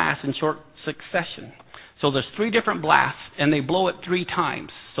 quick blasts in short succession. So there's 3 different blasts, and they blow it 3 times.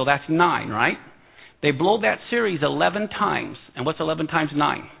 So that's 9, right? They blow that series 11 times. And what's 11 times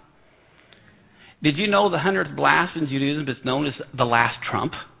 9? Did you know the 100th blast in Judaism is known as the last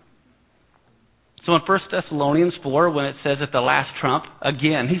trump? So in 1 Thessalonians 4, when it says at the last trump,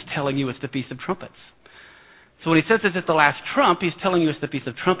 again, he's telling you it's the Feast of Trumpets. So when he says it's the last trump, he's telling you it's the Feast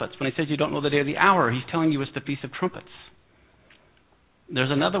of Trumpets. When he says you don't know the day or the hour, he's telling you it's the Feast of Trumpets. There's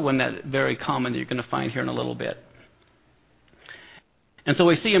another one that's very common that you're going to find here in a little bit. And so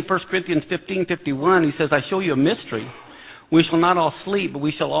we see in 1 Corinthians 15:51, he says, I show you a mystery. We shall not all sleep, but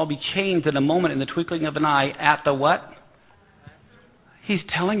we shall all be changed in a moment, in the twinkling of an eye, at the what? He's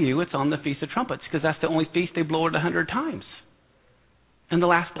telling you it's on the Feast of Trumpets, because that's the only feast they blow it 100 times. And the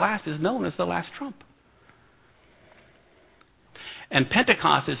last blast is known as the last trump. And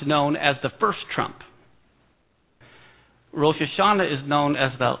Pentecost is known as the first trump. Rosh Hashanah is known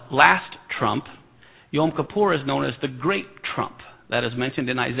as the last trump. Yom Kippur is known as the great trump. That is mentioned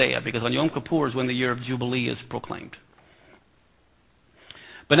in Isaiah, because on Yom Kippur is when the year of Jubilee is proclaimed.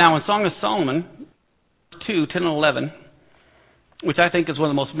 But now in Song of Solomon 2:10 and 11, which I think is one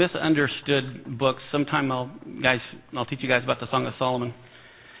of the most misunderstood books. Sometime I'll teach you guys about the Song of Solomon.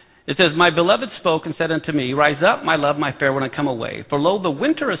 It says, My beloved spoke and said unto me, Rise up, my love, my fair one, and come away. For lo, the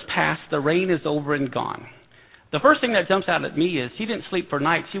winter is past, the rain is over and gone. The first thing that jumps out at me is she didn't sleep for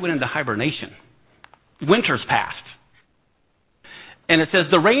night, she went into hibernation. Winter's past. And it says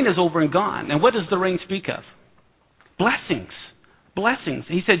the rain is over and gone. And what does the rain speak of? Blessings. Blessings.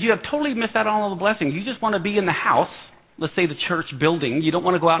 He said, you have totally missed out on all the blessings. You just want to be in the house, let's say the church building. You don't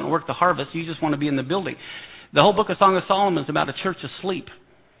want to go out and work the harvest. You just want to be in the building. The whole book of Song of Solomon is about a church asleep.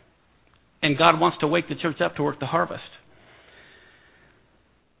 And God wants to wake the church up to work the harvest.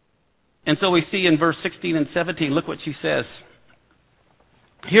 And so we see in verse 16 and 17, look what she says.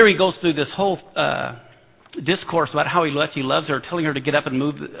 Here he goes through this whole discourse about how he loves her, telling her to get up and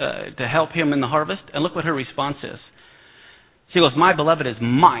move to help him in the harvest. And look what her response is. She goes, my beloved is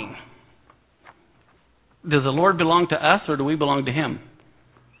mine. Does the Lord belong to us or do we belong to him?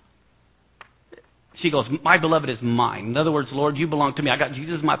 She goes, my beloved is mine. In other words, Lord, you belong to me. I got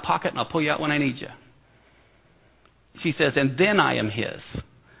Jesus in my pocket and I'll pull you out when I need you. She says, and then I am his.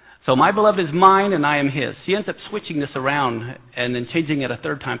 So my beloved is mine and I am his. She ends up switching this around and then changing it a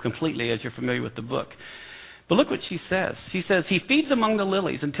third time completely, as you're familiar with the book. But look what she says. She says, he feeds among the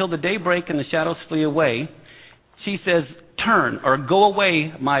lilies until the day break and the shadows flee away. She says, turn or go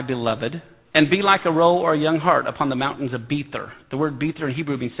away, my beloved, and be like a roe or a young hart upon the mountains of Bether. The word Bether in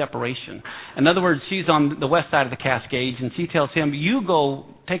Hebrew means separation. In other words, she's on the west side of the Cascades, and she tells him, you go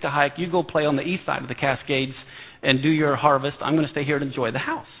take a hike, you go play on the east side of the Cascades and do your harvest. I'm going to stay here and enjoy the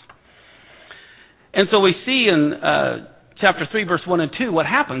house. And so we see in chapter 3, verse 1 and 2, what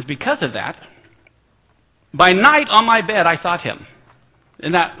happens because of that? By night on my bed I sought him.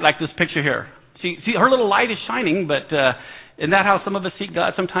 Isn't that like this picture here? See, her little light is shining, but isn't that how some of us seek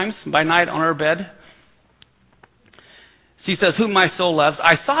God sometimes? By night on our bed? She says, whom my soul loves.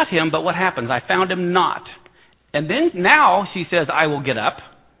 I sought him, but what happens? I found him not. And then now she says, I will get up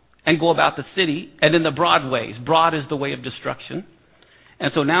and go about the city and in the broad ways. Broad is the way of destruction.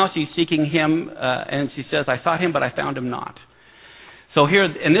 And so now she's seeking him, and she says, I sought him, but I found him not. So here,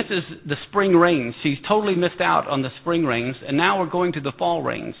 and this is the spring rains. She's totally missed out on the spring rains, and now we're going to the fall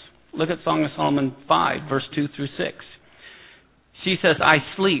rains. Look at Song of Solomon 5, verse 2 through 6. She says, I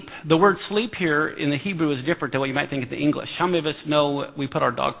sleep. The word sleep here in the Hebrew is different than what you might think in the English. How many of us know we put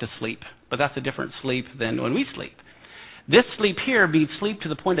our dog to sleep? But that's a different sleep than when we sleep. This sleep here means sleep to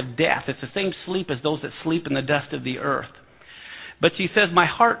the point of death. It's the same sleep as those that sleep in the dust of the earth. But she says, my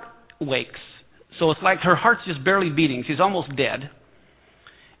heart wakes. So it's like her heart's just barely beating. She's almost dead.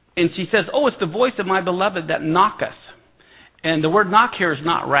 And she says, oh, it's the voice of my beloved that knocketh. And the word knock here is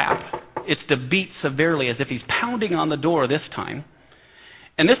not rap. It's to beat severely, as if he's pounding on the door this time.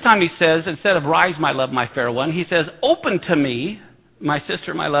 And this time he says, instead of rise, my love, my fair one, he says, open to me, my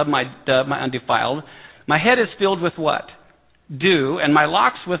sister, my love, my dove, my undefiled. My head is filled with what? Dew, and my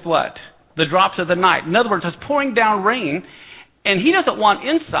locks with what? The drops of the night. In other words, it's pouring down rain, and he doesn't want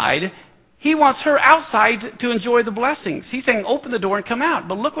inside. He wants her outside to enjoy the blessings. He's saying, open the door and come out.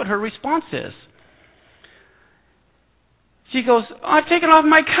 But look what her response is. She goes, I've taken off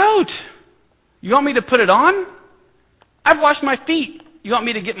my coat. You want me to put it on? I've washed my feet. You want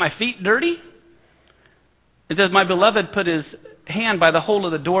me to get my feet dirty? It says, my beloved put his hand by the hole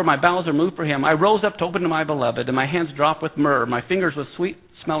of the door. My bowels are moved for him. I rose up to open to my beloved, and my hands dropped with myrrh. My fingers with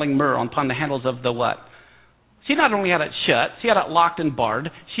sweet-smelling myrrh upon the handles of the what? She not only had it shut, she had it locked and barred.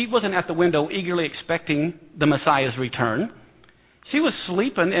 She wasn't at the window eagerly expecting the Messiah's return. She was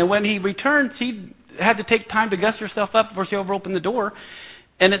sleeping, and when he returned, she had to take time to guss herself up before she opened the door.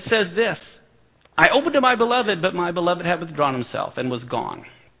 And it says this, I opened to my beloved, but my beloved had withdrawn himself and was gone.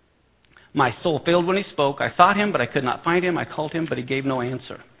 My soul failed when he spoke. I sought him, but I could not find him. I called him, but he gave no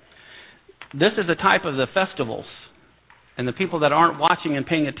answer. This is a type of the festivals and the people that aren't watching and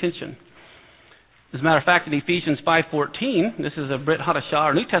paying attention. As a matter of fact, in Ephesians 5:14, this is a Brit Hadashah,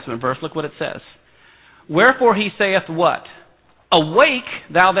 or New Testament verse, look what it says. Wherefore he saith what? Awake,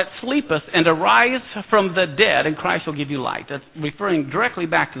 thou that sleepest, and arise from the dead, and Christ shall give you light. That's referring directly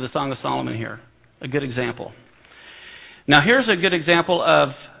back to the Song of Solomon here. A good example. Now here's a good example of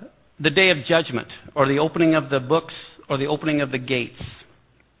the day of judgment, or the opening of the books, or the opening of the gates.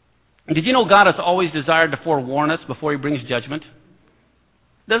 Did you know God has always desired to forewarn us before he brings judgment?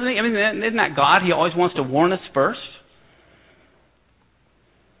 Doesn't he? I mean, isn't that God? He always wants to warn us first.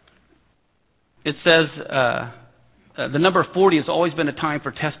 It says the number 40 has always been a time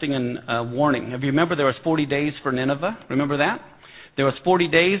for testing and warning. If you remember, there was 40 days for Nineveh. Remember that? There was 40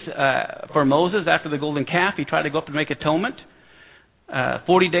 days for Moses after the golden calf. He tried to go up and make atonement.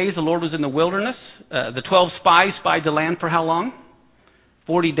 40 days the Lord was in the wilderness. The 12 spies spied the land for how long?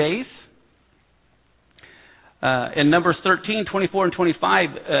 40 days. In Numbers 13, 24, and 25,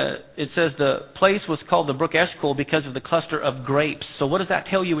 it says the place was called the brook Eshcol because of the cluster of grapes. So what does that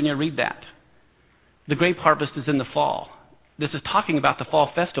tell you when you read that? The grape harvest is in the fall. This is talking about the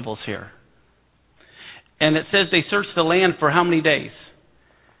fall festivals here. And it says they searched the land for how many days?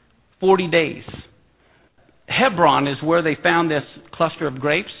 40 days. Hebron is where they found this cluster of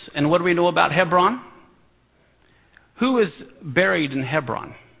grapes. And what do we know about Hebron? Who is buried in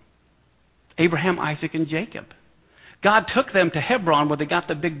Hebron? Abraham, Isaac, and Jacob. God took them to Hebron where they got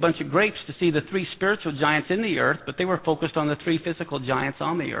the big bunch of grapes to see the three spiritual giants in the earth, but they were focused on the three physical giants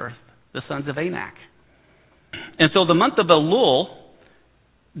on the earth, the sons of Anak. And so the month of Elul,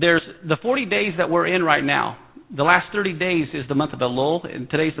 there's the 40 days that we're in right now. The last 30 days is the month of Elul, and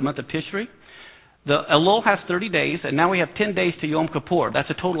today's the month of Tishri. The Elul has 30 days, and now we have 10 days to Yom Kippur. That's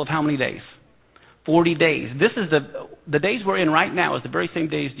a total of how many days? 40 days. This is the days we're in right now is the very same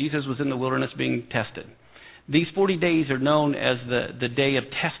days Jesus was in the wilderness being tested. These 40 days are known as the day of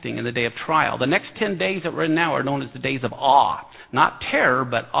testing and the day of trial. The next 10 days that we're in now are known as the days of awe. Not terror,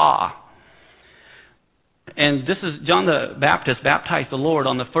 but awe. And this is John the Baptist baptized the Lord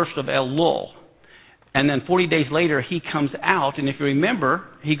on the first of Elul. And then 40 days later, he comes out. And if you remember,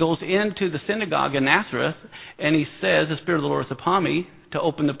 he goes into the synagogue in Nazareth, and he says, the Spirit of the Lord is upon me to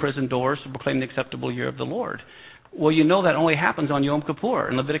open the prison doors to proclaim the acceptable year of the Lord. Well, you know that only happens on Yom Kippur.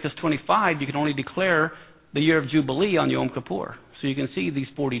 In Leviticus 25, you can only declare the year of Jubilee on Yom Kippur. So you can see these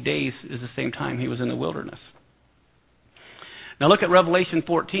 40 days is the same time he was in the wilderness. Now look at Revelation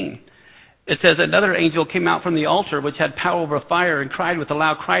 14. It says, another angel came out from the altar, which had power over fire, and cried with a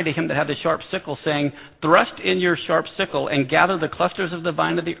loud cry to him that had the sharp sickle, saying, thrust in your sharp sickle, and gather the clusters of the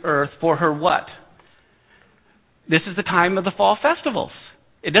vine of the earth for her what? This is the time of the fall festivals.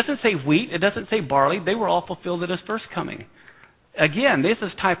 It doesn't say wheat. It doesn't say barley. They were all fulfilled at his first coming. Again, this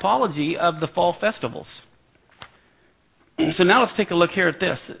is typology of the fall festivals. So now let's take a look here at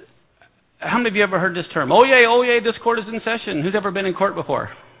this. How many of you ever heard this term? Oh, yay, this court is in session. Who's ever been in court before?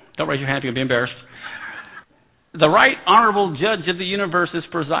 Don't raise your hand. You'll be embarrassed. The right honorable judge of the universe is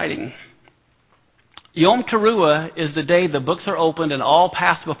presiding. Yom Teruah is the day the books are opened and all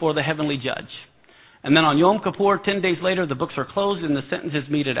pass before the heavenly judge. And then on Yom Kippur, 10 days later, the books are closed and the sentence is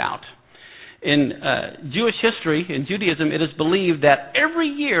meted out. In Jewish history, in Judaism, it is believed that every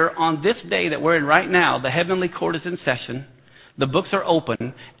year on this day that we're in right now, the heavenly court is in session, the books are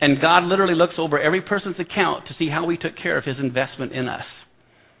open, and God literally looks over every person's account to see how we took care of his investment in us.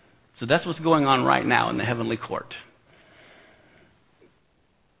 So that's what's going on right now in the heavenly court.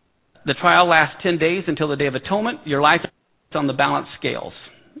 The trial lasts 10 days until the Day of Atonement. Your life is on the balance scales.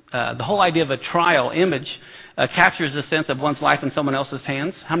 The whole idea of a trial image captures the sense of one's life in someone else's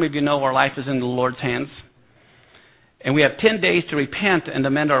hands. How many of you know our life is in the Lord's hands? And we have 10 days to repent and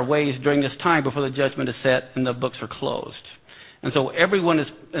amend our ways during this time before the judgment is set and the books are closed. And so everyone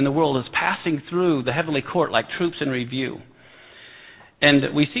in the world is passing through the heavenly court like troops in review.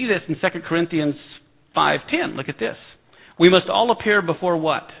 And we see this in 2 Corinthians 5:10. Look at this. We must all appear before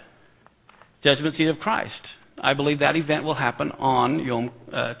what? Judgment seat of Christ. I believe that event will happen on Yom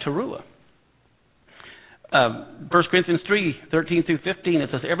Teruah. 1 Corinthians 3:13 through 15, it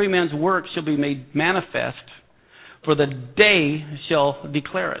says, every man's work shall be made manifest, for the day shall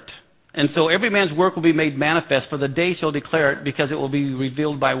declare it. And so every man's work will be made manifest, for the day shall declare it, because it will be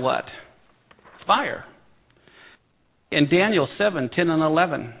revealed by what? Fire. In Daniel 7:10 and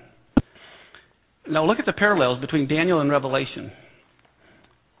 11. Now look at the parallels between Daniel and Revelation.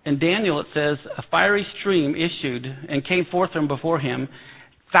 In Daniel it says, a fiery stream issued and came forth from before him.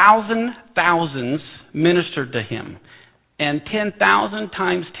 Thousands ministered to him, and 10,000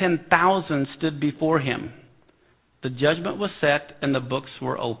 times 10,000 stood before him. The judgment was set and the books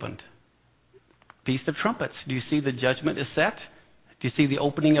were opened. Feast of Trumpets. Do you see the judgment is set? Do you see the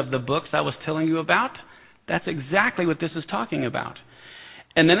opening of the books I was telling you about? That's exactly what this is talking about.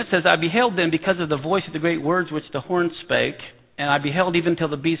 And then it says, I beheld them because of the voice of the great words which the horn spake, and I beheld even till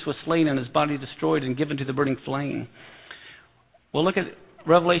the beast was slain and his body destroyed and given to the burning flame. Well, look at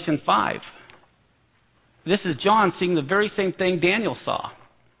Revelation 5. This is John seeing the very same thing Daniel saw.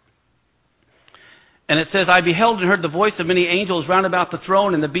 And it says, I beheld and heard the voice of many angels round about the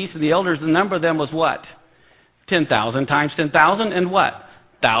throne and the beast and the elders. The number of them was what? 10,000 times 10,000 and what?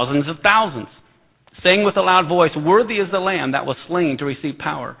 Thousands of thousands. Saying with a loud voice, worthy is the Lamb that was slain to receive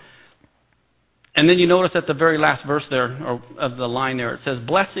power. And then you notice at the very last verse there, or of the line there, it says,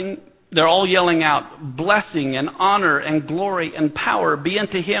 blessing, they're all yelling out, blessing and honor and glory and power be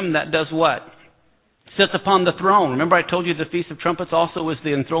unto him that does what? Sits upon the throne. Remember I told you the Feast of Trumpets also is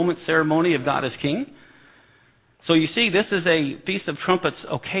the enthronement ceremony of God as King? So you see, this is a Feast of Trumpets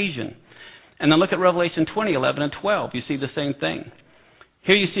occasion. And then look at Revelation 20, 11 and 12. You see the same thing.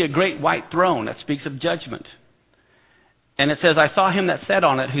 Here you see a great white throne that speaks of judgment. And it says, I saw him that sat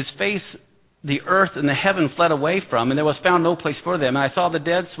on it, whose face the earth and the heaven fled away from, and there was found no place for them. And I saw the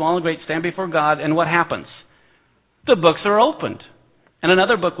dead, small and great, stand before God, and what happens? The books are opened. And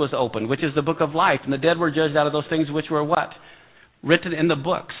another book was opened, which is the book of life. And the dead were judged out of those things which were what? Written in the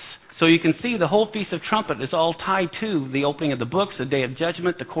books. So you can see the whole Feast of Trumpet is all tied to the opening of the books, the day of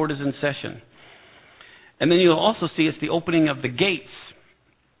judgment, the court is in session. And then you'll also see it's the opening of the gates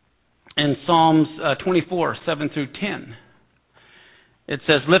in Psalms 24, 7 through 10. It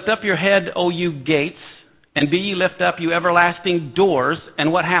says, lift up your head, O you gates, and be ye lift up, you everlasting doors.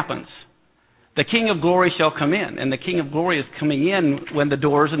 And what happens? The King of glory shall come in. And the King of glory is coming in when the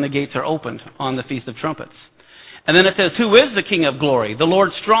doors and the gates are opened on the Feast of Trumpets. And then it says, who is the King of glory? The Lord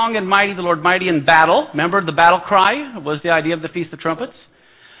strong and mighty, the Lord mighty in battle. Remember the battle cry was the idea of the Feast of Trumpets?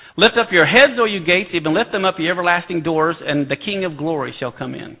 Lift up your heads, O you gates, even lift them up, ye everlasting doors, and the King of glory shall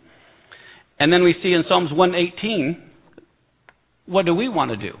come in. And then we see in Psalms 118, what do we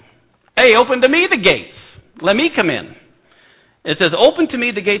want to do? Hey, open to me the gates. Let me come in. It says, open to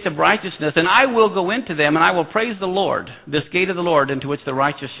me the gates of righteousness, and I will go into them, and I will praise the Lord, this gate of the Lord into which the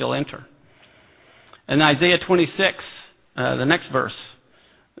righteous shall enter. And Isaiah 26, the next verse.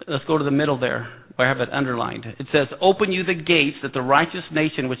 Let's go to the middle there, where I have it underlined. It says, open you the gates, that the righteous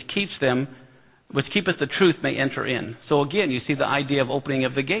nation which keepeth the truth may enter in. So again, you see the idea of opening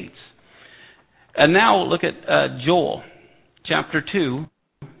of the gates. And now look at Joel chapter 2,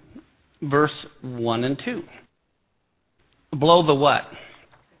 verse 1 and 2. Blow the what?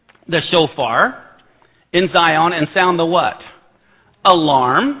 The shofar in Zion, and sound the what?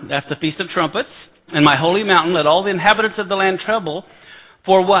 Alarm. That's the Feast of Trumpets. In my holy mountain, let all the inhabitants of the land tremble.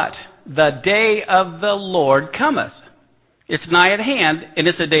 For what? The day of the Lord cometh. It's nigh at hand, and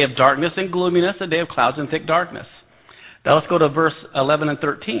it's a day of darkness and gloominess, a day of clouds and thick darkness. Now let's go to verse 11 and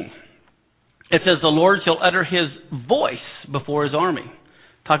 13. It says, the Lord shall utter his voice before his army.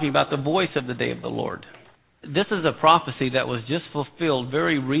 Talking about the voice of the day of the Lord. This is a prophecy that was just fulfilled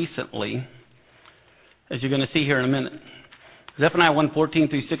very recently, as you're going to see here in a minute. Zephaniah 1:14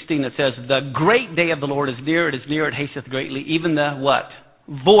 through 16, it says, the great day of the Lord is near, it hasteth greatly, even the what?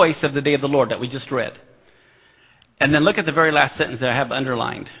 Voice of the day of the Lord that we just read. And then look at the very last sentence that I have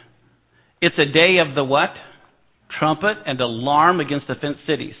underlined. It's a day of the what? Trumpet and alarm against the fenced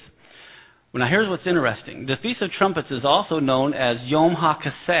cities. Well, now here's what's interesting. The Feast of Trumpets is also known as Yom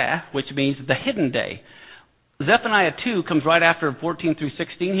HaKaseh, which means the hidden day. Zephaniah 2 comes right after 14 through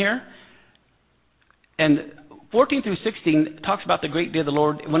 16 here. And 14 through 16 talks about the great day of the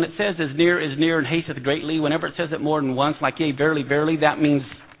Lord. When it says is near, and hasteth greatly, whenever it says it more than once, like yea, verily, verily, that means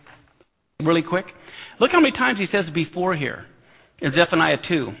really quick. Look how many times he says before here in Zephaniah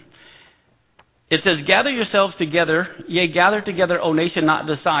 2. It says, gather yourselves together, yea, gather together, O nation not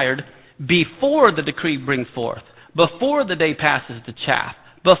desired, before the decree brings forth, before the day passes to chaff,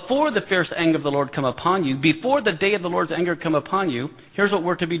 before the fierce anger of the Lord come upon you, before the day of the Lord's anger come upon you. Here's what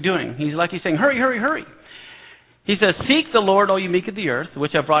we're to be doing. He's saying, hurry, hurry, hurry. He says, seek the Lord, all you meek of the earth,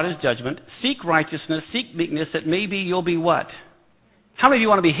 which have brought his judgment. Seek righteousness, seek meekness, that maybe you'll be what? How many of you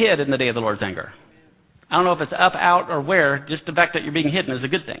want to be hid in the day of the Lord's anger? I don't know if it's up, out, or where. Just the fact that you're being hidden is a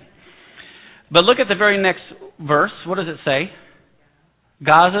good thing. But look at the very next verse. What does it say?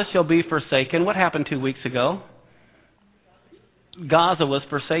 Gaza shall be forsaken. What happened 2 weeks ago? Gaza was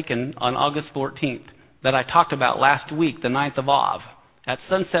forsaken on August 14th, that I talked about last week, the 9th of Av. At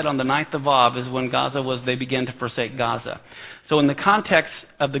sunset on the 9th of Av is when they began to forsake Gaza. So in the context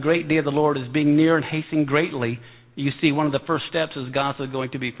of the great day of the Lord as being near and hastening greatly, you see one of the first steps is Gaza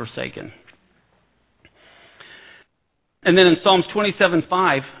going to be forsaken. And then in Psalms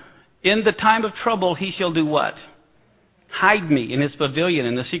 27:5, in the time of trouble he shall do what? Hide me in his pavilion,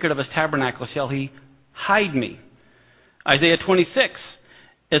 in the secret of his tabernacle shall he hide me. Isaiah 26,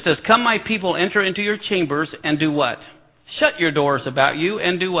 it says, come my people, enter into your chambers and do what? Shut your doors about you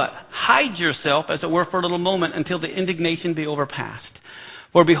and do what? Hide yourself, as it were, for a little moment until the indignation be overpast.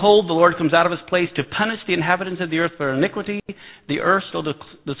 For behold, the Lord comes out of his place to punish the inhabitants of the earth for iniquity. The earth shall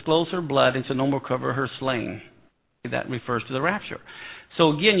disclose her blood and shall no more cover her slain. That refers to the rapture.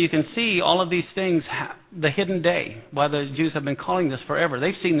 So again, you can see all of these things, the hidden day, why the Jews have been calling this forever.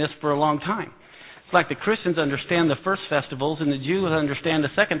 They've seen this for a long time. It's like the Christians understand the first festivals and the Jews understand the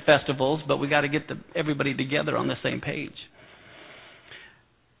second festivals, but we got to get everybody together on the same page.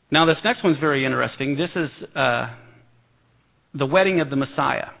 Now this next one's very interesting. This is the wedding of the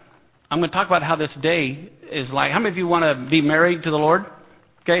Messiah. I'm going to talk about how this day is like. How many of you want to be married to the Lord?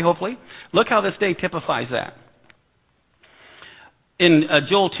 Okay, hopefully. Look how this day typifies that. In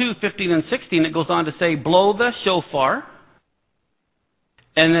Joel 2:15 and 16, it goes on to say, blow the shofar.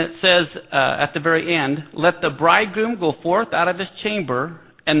 And it says at the very end, let the bridegroom go forth out of his chamber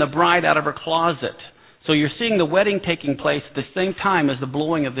and the bride out of her closet. So you're seeing the wedding taking place at the same time as the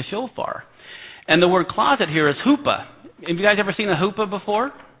blowing of the shofar. And the word closet here is huppah. Have you guys ever seen a huppah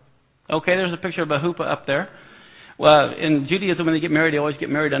before? Okay, there's a picture of a huppah up there. Well, in Judaism, when they get married, they always get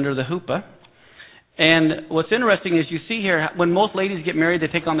married under the huppah. And what's interesting is you see here, when most ladies get married, they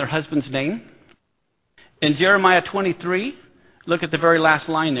take on their husband's name. In Jeremiah 23, look at the very last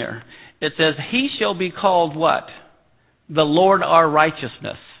line there. It says, he shall be called what? The Lord our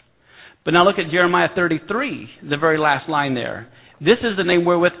righteousness. But now look at Jeremiah 33, the very last line there. This is the name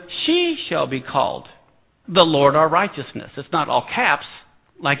wherewith she shall be called the Lord our righteousness. It's not all caps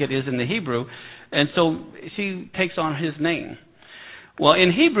like it is in the Hebrew. And so she takes on his name. Well,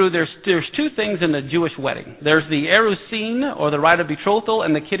 in Hebrew, there's two things in the Jewish wedding. There's the erusin, or the rite of betrothal,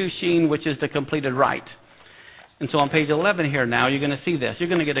 and the kiddushin, which is the completed rite. And so on page 11 here now, you're going to see this. You're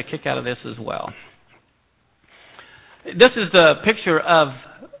going to get a kick out of this as well. This is the picture of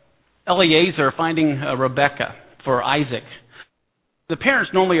Eliezer finding Rebekah for Isaac. The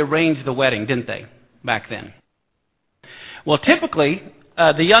parents normally arranged the wedding, didn't they, back then? Well, typically,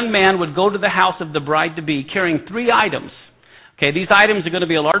 the young man would go to the house of the bride-to-be carrying 3 items. Okay, these items are going to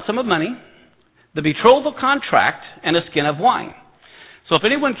be a large sum of money, the betrothal contract, and a skin of wine. So if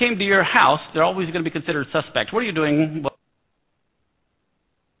anyone came to your house, they're always going to be considered suspects. What are you doing?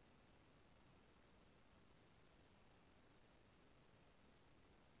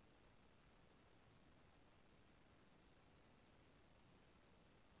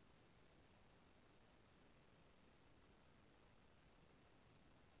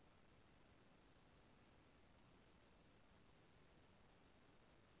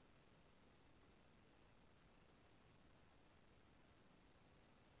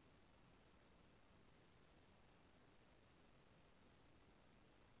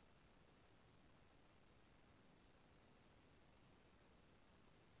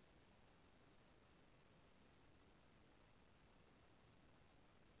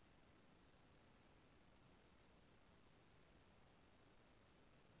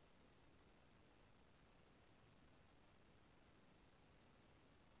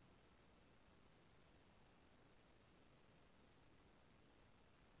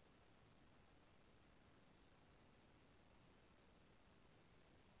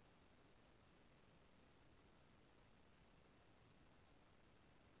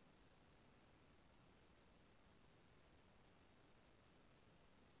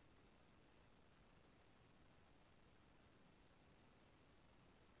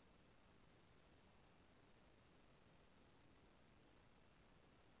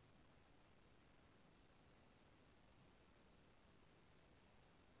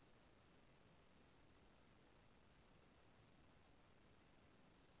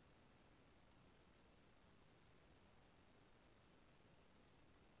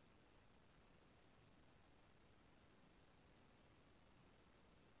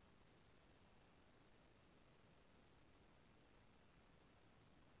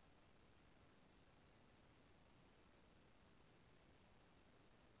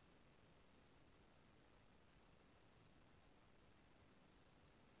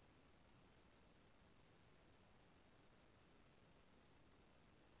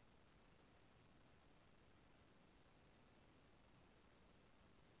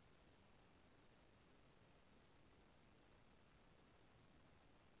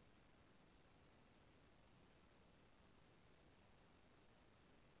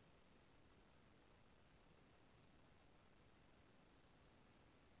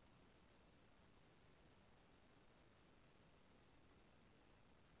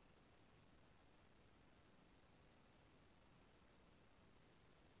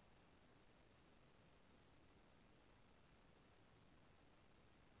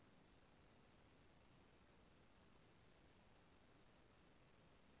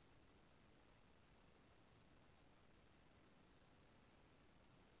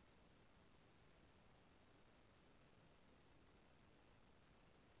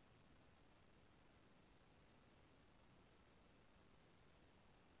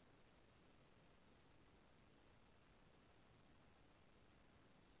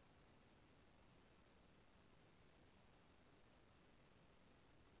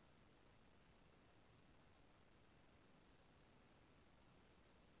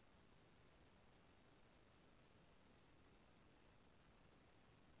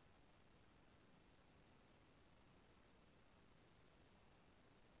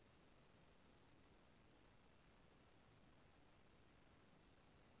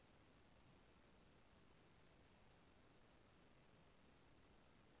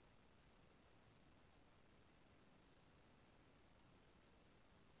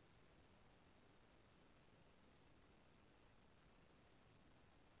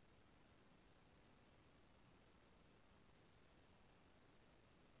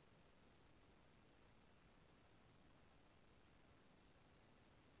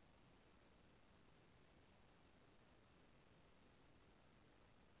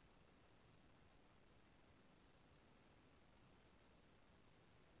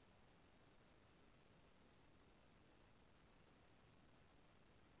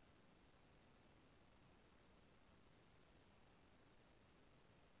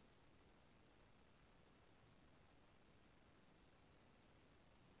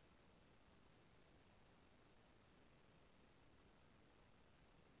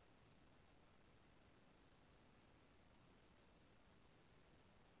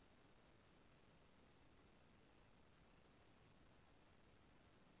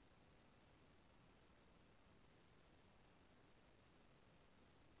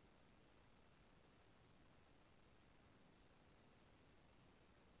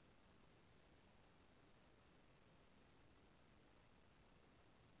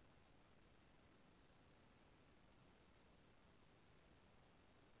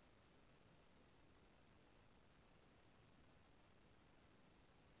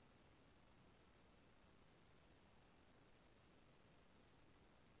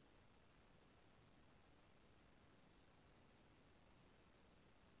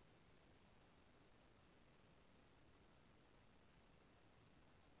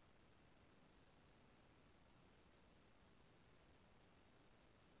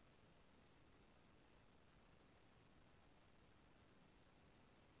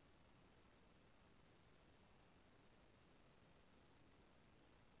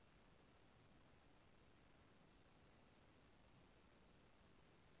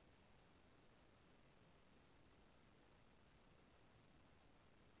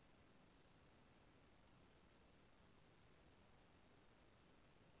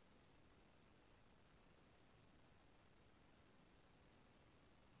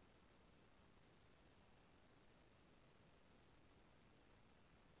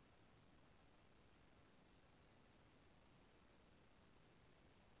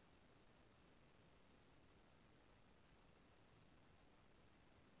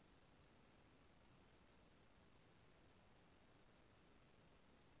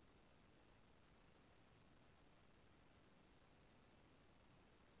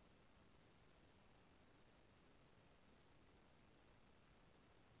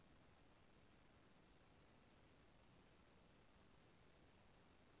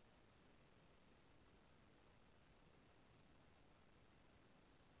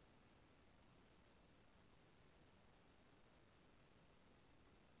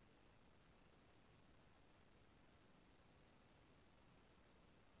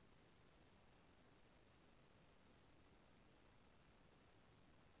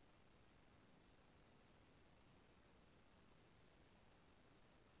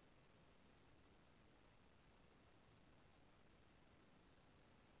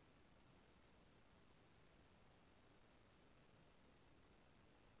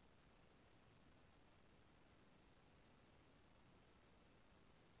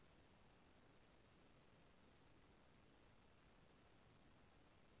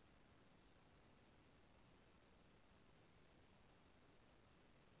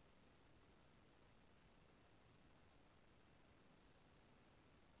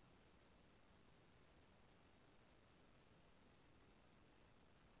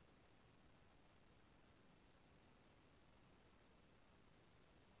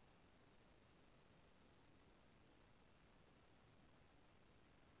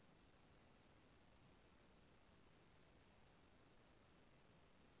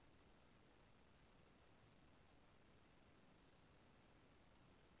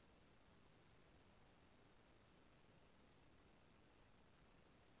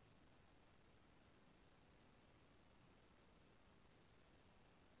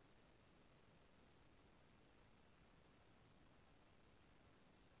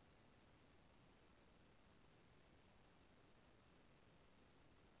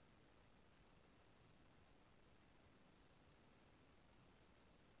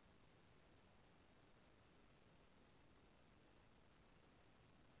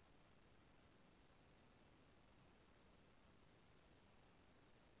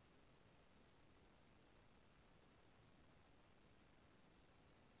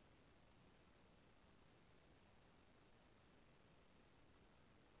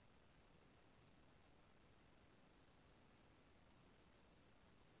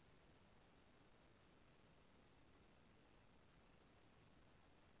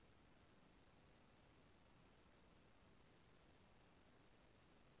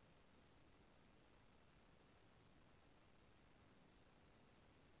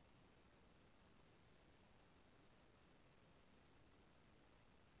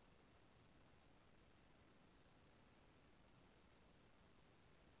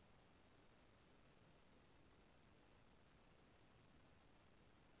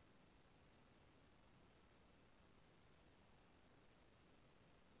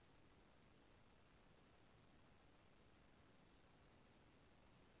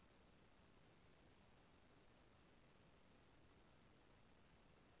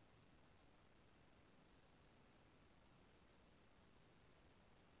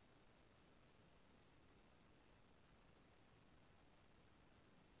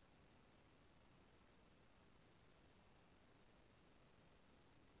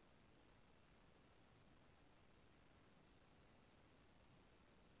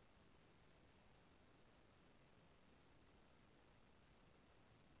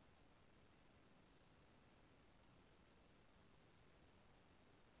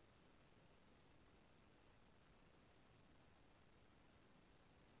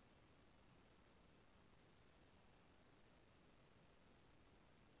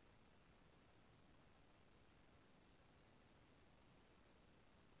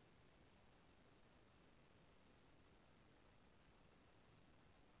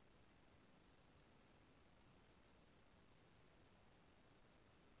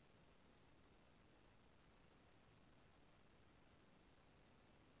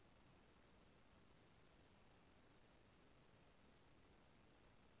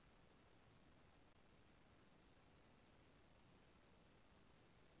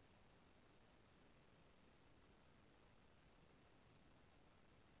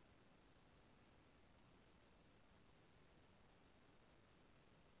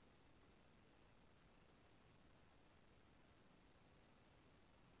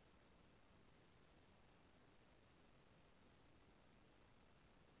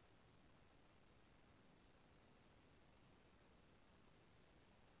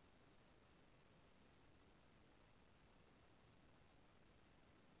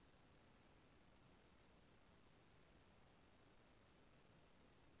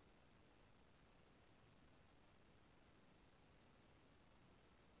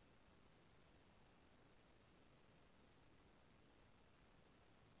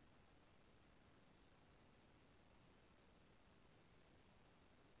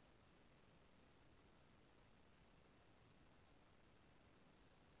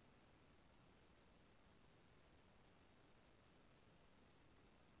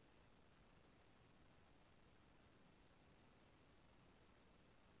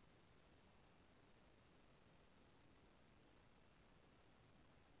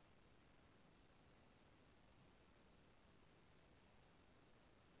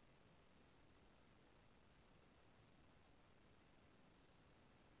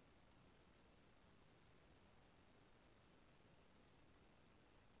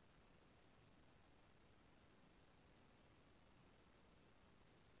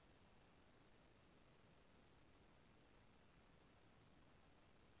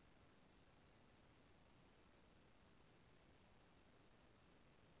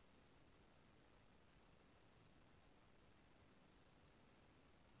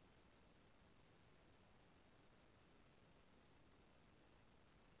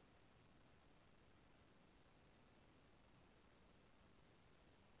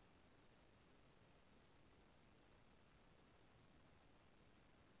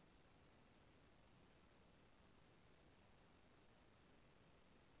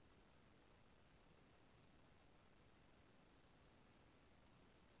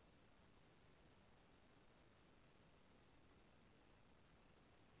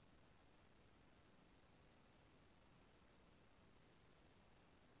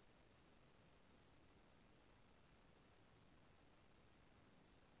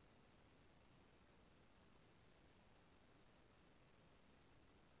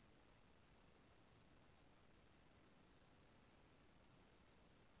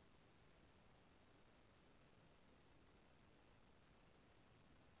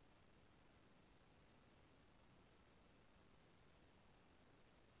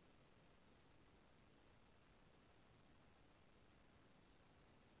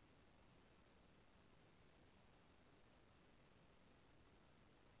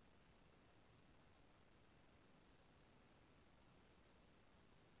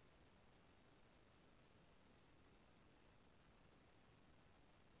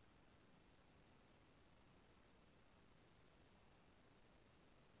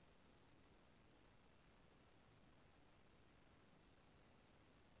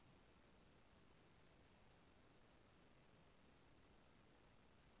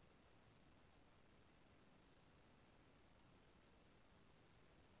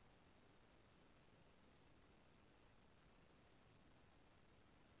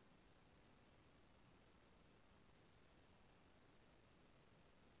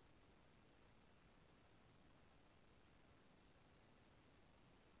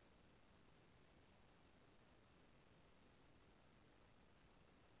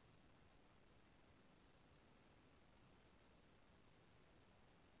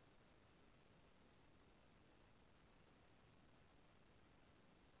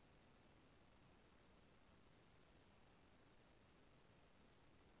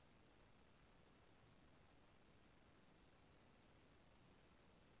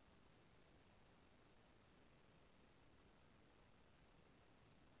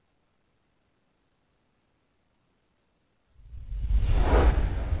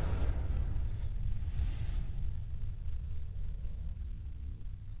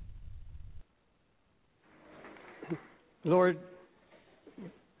 Lord,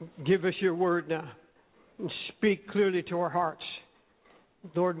 give us your word now and speak clearly to our hearts.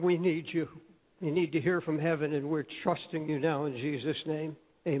 Lord, we need you. We need to hear from heaven, and we're trusting you now in Jesus' name.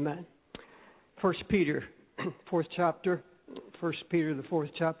 Amen. 1 Peter, 4th chapter. 1 Peter, the 4th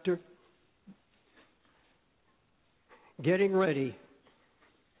chapter. Getting ready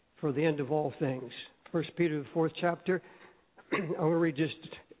for the end of all things. 1 Peter, the 4th chapter. I'm going to read just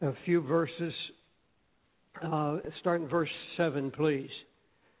a few verses. Start in verse 7, please.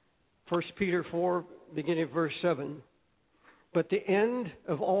 1 Peter 4, beginning of verse 7. But the end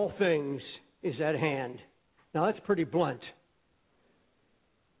of all things is at hand. Now that's pretty blunt.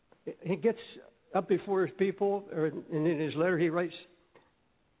 He gets up before his people, and in his letter he writes,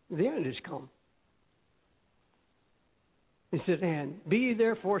 the end has come. It's at hand. Be ye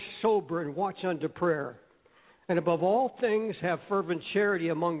therefore sober and watch unto prayer. And above all things have fervent charity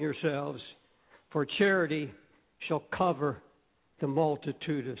among yourselves, for charity shall cover the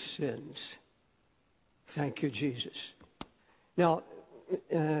multitude of sins. Thank you, Jesus. Now,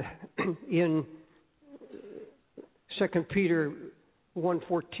 in 2 Peter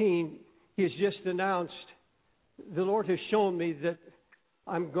 1:14, he has just announced, the Lord has shown me that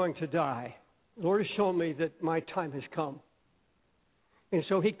I'm going to die. The Lord has shown me that my time has come. And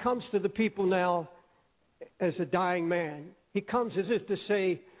so he comes to the people now as a dying man. He comes as if to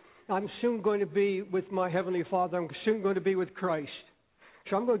say, I'm soon going to be with my Heavenly Father. I'm soon going to be with Christ.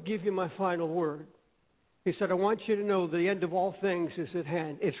 So I'm going to give you my final word. He said, I want you to know the end of all things is at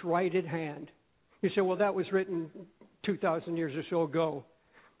hand. It's right at hand. You say, well, that was written 2,000 years or so ago.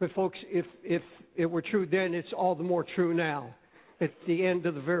 But folks, if it were true then, it's all the more true now. It's the end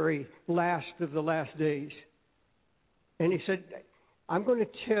of the very last of the last days. And he said, I'm going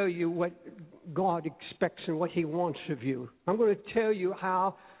to tell you what God expects and what he wants of you. I'm going to tell you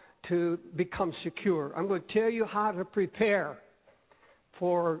how to become secure. I'm going to tell you how to prepare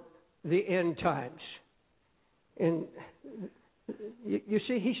for the end times. And you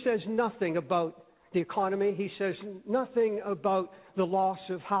see, he says nothing about the economy. He says nothing about the loss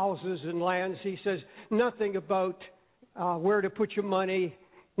of houses and lands. He says nothing about where to put your money,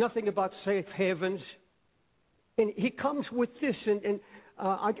 nothing about safe havens. And he comes with this, and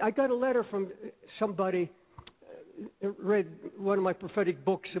I got a letter from somebody, read one of my prophetic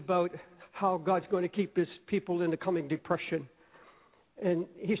books about how God's going to keep his people in the coming depression. And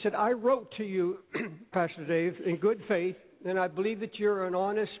he said, I wrote to you, Pastor Dave, in good faith, and I believe that you're an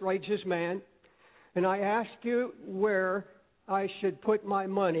honest, righteous man, and I asked you where I should put my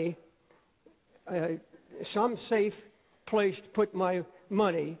money, some safe place to put my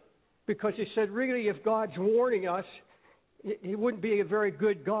money, because he said, really, if God's warning us, he wouldn't be a very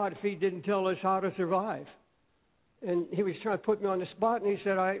good God if he didn't tell us how to survive. And he was trying to put me on the spot, and he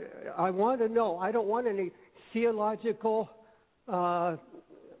said, I want to know. I don't want any theological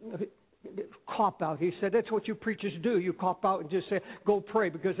cop out. He said, that's what you preachers do. You cop out and just say, go pray,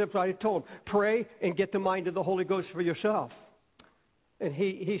 because that's what I told him. Pray and get the mind of the Holy Ghost for yourself. And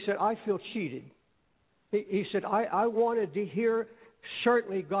he said, I feel cheated. He said, I wanted to hear,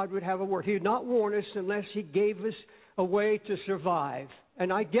 certainly God would have a word. He would not warn us unless he gave us a way to survive.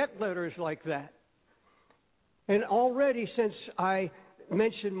 And I get letters like that. And already since I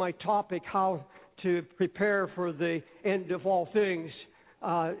mentioned my topic, how to prepare for the end of all things,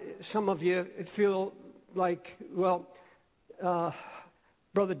 some of you feel like, well,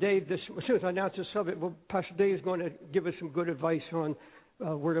 Brother Dave, as soon as I announce the subject, well, Pastor Dave is going to give us some good advice on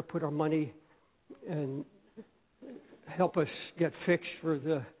where to put our money and help us get fixed for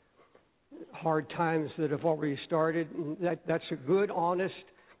the hard times that have already started. And that's a good, honest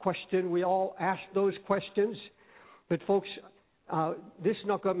question. We all ask those questions. But folks, this is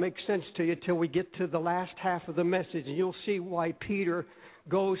not going to make sense to you until we get to the last half of the message. And you'll see why Peter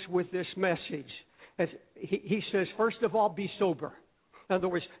goes with this message. As he says, first of all, be sober. In other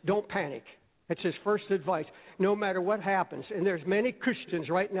words, don't panic. That's his first advice, no matter what happens. And there's many Christians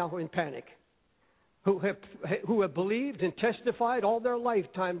right now in panic who have believed and testified all their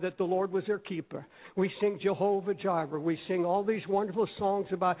lifetime that the Lord was their keeper. We sing Jehovah Jireh. We sing all these wonderful songs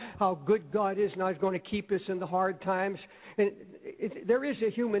about how good God is and how he's going to keep us in the hard times. And there is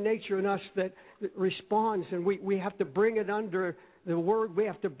a human nature in us that responds, and we have to bring it under the Word. We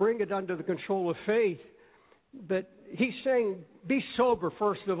have to bring it under the control of faith. But he's saying, be sober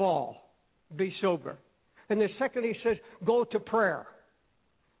first of all. Be sober. And then second, he says, go to prayer.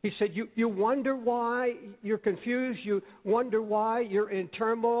 He said, you wonder why you're confused. You wonder why you're in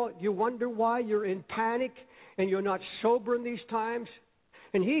turmoil. You wonder why you're in panic and you're not sober in these times.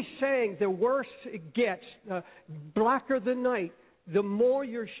 And he's saying the worse it gets, blacker the night, the more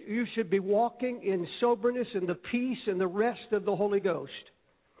you should be walking in soberness and the peace and the rest of the Holy Ghost.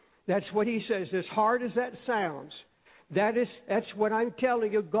 That's what he says. As hard as that sounds, that's what I'm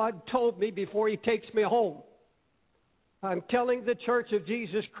telling you God told me before he takes me home. I'm telling the Church of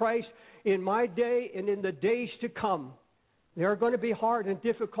Jesus Christ in my day and in the days to come, there are going to be hard and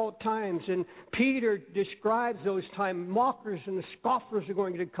difficult times. And Peter describes those times. Mockers and the scoffers are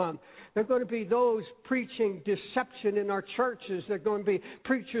going to come. There are going to be those preaching deception in our churches. There are going to be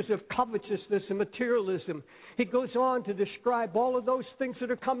preachers of covetousness and materialism. He goes on to describe all of those things that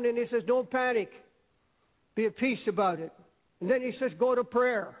are coming, and he says, don't panic. Be at peace about it. And then he says, go to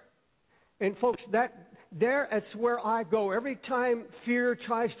prayer. And folks, that's where I go. Every time fear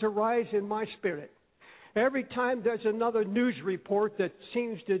tries to rise in my spirit, every time there's another news report that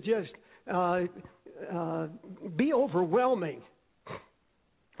seems to just be overwhelming,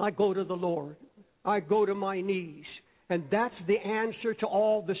 I go to the Lord. I go to my knees. And that's the answer to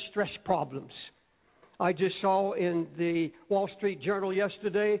all the stress problems. I just saw in the Wall Street Journal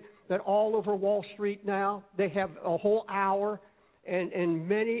yesterday that all over Wall Street now, they have a whole hour, and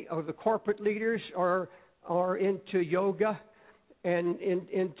many of the corporate leaders are into yoga and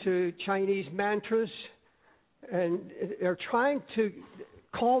into Chinese mantras. And they're trying to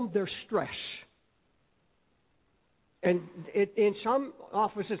calm their stress. And in some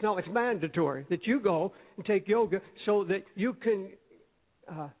offices now it's mandatory that you go and take yoga so that you can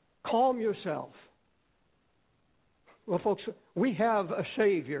calm yourself. Well, folks, we have a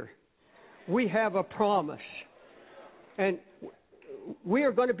Savior. We have a promise. And we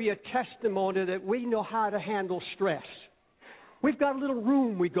are going to be a testimony that we know how to handle stress. We've got a little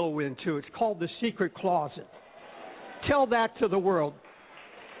room we go into. It's called the secret closet. Tell that to the world.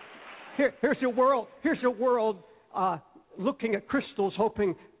 Here's a world looking at crystals,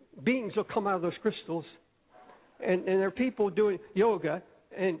 hoping beings will come out of those crystals. And there are people doing yoga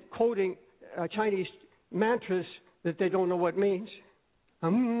and quoting Chinese mantras that they don't know what it means.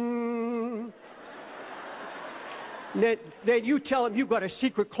 Then you tell them you've got a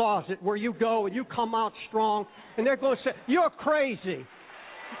secret closet where you go and you come out strong. And they're going to say, you're crazy.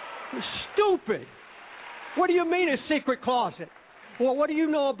 You're stupid. What do you mean a secret closet? Well, what do you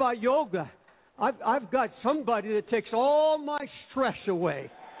know about yoga? I've got somebody that takes all my stress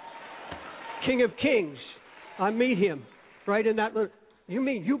away. King of Kings. I meet him right in that. You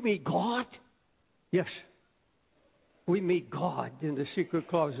meet God? Yes. We meet God in the secret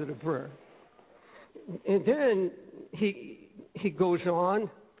closet of prayer. And then he goes on.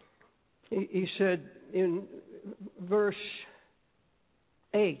 He said in verse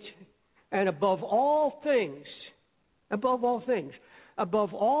 8, and above all things, above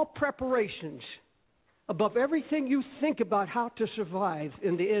all preparations, above everything you think about how to survive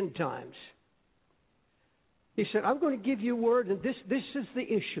in the end times, he said, I'm going to give you word, and this is the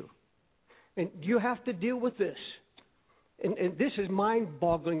issue. And you have to deal with this. And this is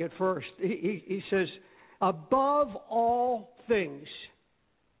mind-boggling at first. He says, above all things,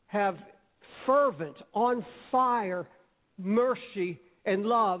 have fervent, on fire mercy and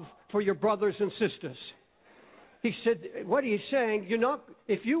love for your brothers and sisters. He said, what he's saying,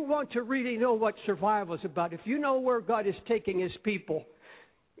 if you want to really know what survival is about, if you know where God is taking his people,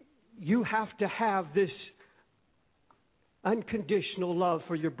 you have to have this unconditional love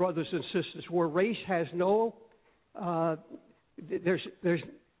for your brothers and sisters, where race has no, there's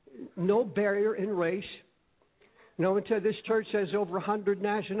no barrier in race. This church has over 100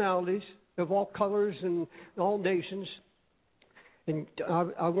 nationalities of all colors and all nations. And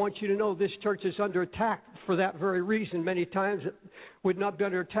I want you to know this church is under attack for that very reason. Many times it would not be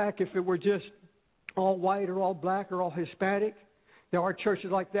under attack if it were just all white or all black or all Hispanic. There are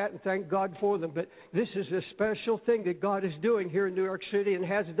churches like that, and thank God for them. But this is a special thing that God is doing here in New York City and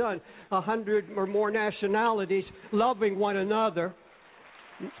has done. 100 or more nationalities loving one another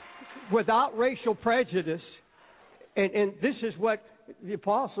without racial prejudice. And this is what the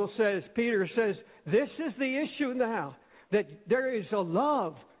apostle says, Peter says, this is the issue now. That there is a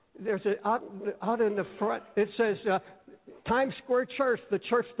love. There's out in the front, it says Times Square Church, the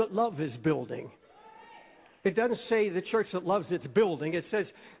church that love is building. It doesn't say the church that loves its building. It says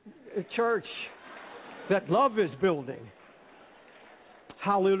a church that love is building.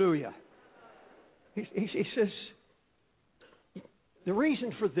 Hallelujah. He says the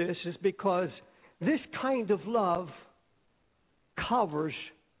reason for this is because this kind of love covers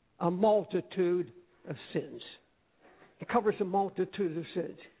a multitude of sins. It covers a multitude of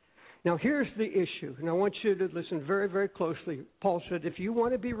sins. Now, here's the issue, and I want you to listen very, very closely. Paul said, if you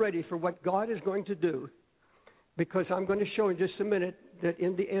want to be ready for what God is going to do, Because I'm going to show in just a minute that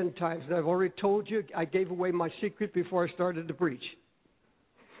in the end times, and I've already told you, I gave away my secret before I started to preach.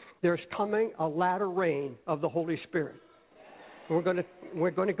 There's coming a latter rain of the Holy Spirit. We're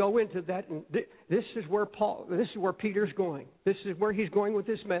going to go into that, and this is where Peter's going. This is where he's going with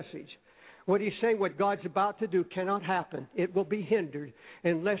this message. What he's saying, what God's about to do cannot happen. It will be hindered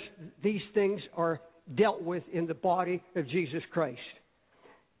unless these things are dealt with in the body of Jesus Christ.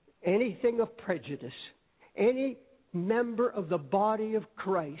 Anything of prejudice, any member of the body of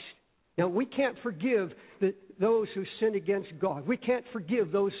Christ. Now, we can't forgive those who sin against God. We can't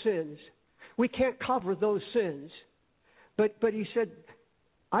forgive those sins. We can't cover those sins. But he said,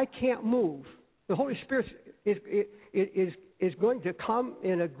 I can't move. The Holy Spirit is going to come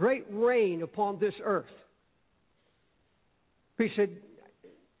in a great rain upon this earth. He said,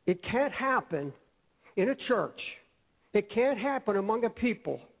 it can't happen in a church. It can't happen among a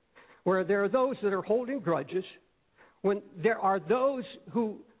people where there are those that are holding grudges, when there are those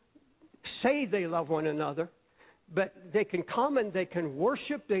who say they love one another, but they can come and they can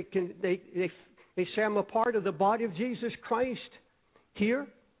worship, they say, I'm a part of the body of Jesus Christ here.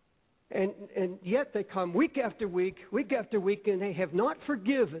 And yet they come week after week, and they have not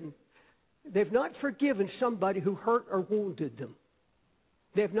forgiven. They've not forgiven somebody who hurt or wounded them.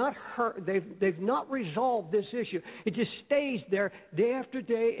 They've not resolved this issue. It just stays there day after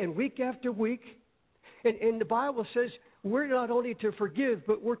day and week after week. And the Bible says we're not only to forgive,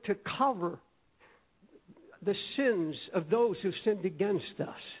 but we're to cover the sins of those who sinned against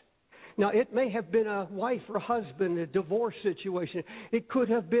us. Now, it may have been a wife or husband, a divorce situation. It could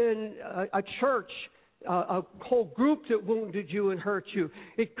have been a church, a whole group that wounded you and hurt you.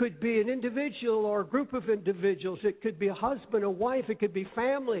 It could be an individual or a group of individuals. It could be a husband, a wife. It could be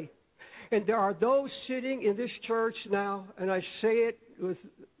family. And there are those sitting in this church now, and I say it with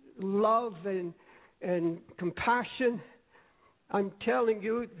love and compassion. I'm telling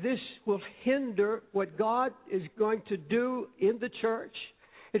you, this will hinder what God is going to do in the church.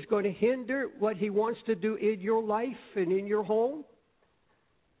 It's going to hinder what He wants to do in your life and in your home.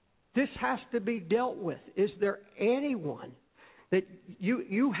 This has to be dealt with. Is there anyone that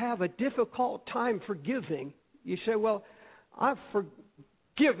you have a difficult time forgiving? You say, well, I've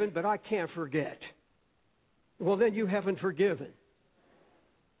forgiven, but I can't forget. Well, then you haven't forgiven.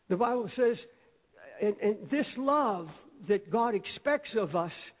 The Bible says, and this love that God expects of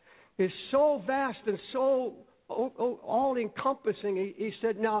us is so vast and so all-encompassing. He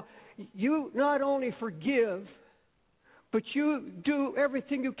said, now, you not only forgive, but you do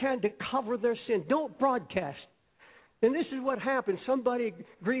everything you can to cover their sin. Don't broadcast. And this is what happens. Somebody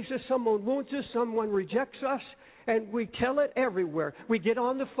grieves us, someone wounds us, someone rejects us, and we tell it everywhere. We get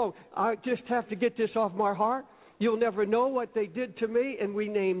on the phone. I just have to get this off my heart. You'll never know what they did to me, and we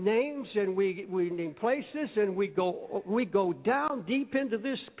name names, and we name places, and we go down deep into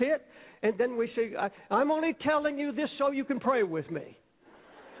this pit, and then we say, I'm only telling you this so you can pray with me.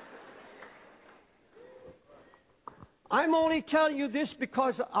 I'm only telling you this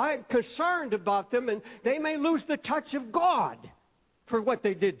because I'm concerned about them, and they may lose the touch of God for what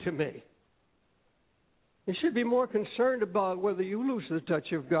they did to me. You should be more concerned about whether you lose the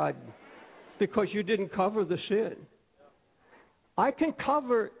touch of God because you didn't cover the sin. I can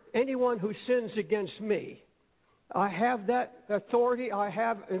cover anyone who sins against me. I have that authority.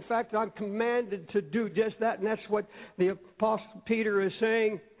 In fact, I'm commanded to do just that, and that's what the Apostle Peter is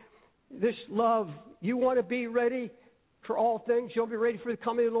saying. This love, you want to be ready for all things. You'll be ready for the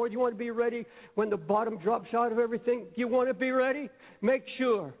coming of the Lord. You want to be ready when the bottom drops out of everything. You want to be ready? Make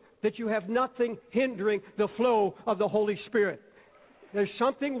sure that you have nothing hindering the flow of the Holy Spirit. There's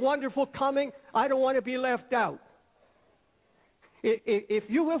something wonderful coming. I don't want to be left out. If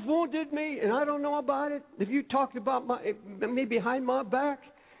you have wounded me and I don't know about it, if you talked about me behind my back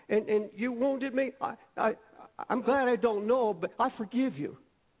and you wounded me, I'm glad I don't know, but I forgive you.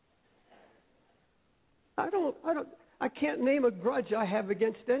 I can't name a grudge I have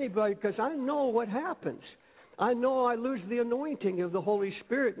against anybody because I know what happens. I know I lose the anointing of the Holy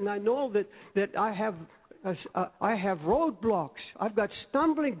Spirit, and I know that I have roadblocks. I've got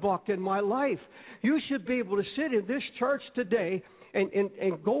stumbling block in my life. You should be able to sit in this church today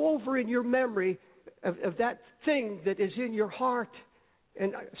and go over in your memory of that thing that is in your heart.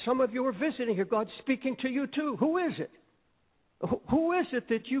 And some of you are visiting here. God's speaking to you too. Who is it? Who is it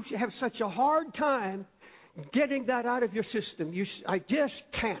that you have such a hard time getting that out of your system? I just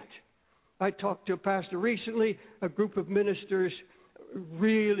can't. I talked to a pastor recently. A group of ministers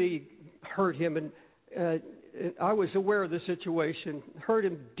really hurt him, and I was aware of the situation, hurt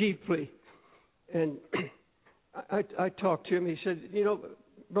him deeply. And I talked to him. He said,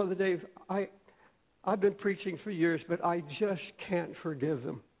 Brother Dave, I've been preaching for years, but I just can't forgive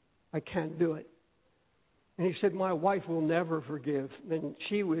them. I can't do it. And he said, my wife will never forgive. And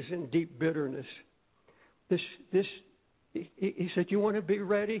she was in deep bitterness. He said, you want to be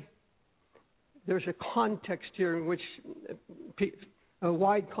ready? There's a context here in which, a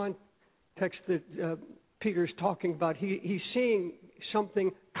wide context that Peter's talking about. He's seeing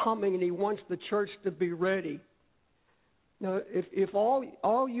something coming, and he wants the church to be ready. Now, if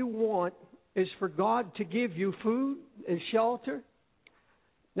all you want is for God to give you food and shelter,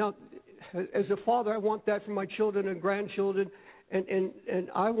 now, as a father, I want that for my children and grandchildren, and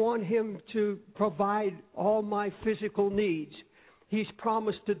I want Him to provide all my physical needs. He's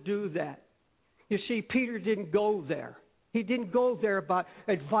promised to do that. You see, Peter didn't go there. He didn't go there about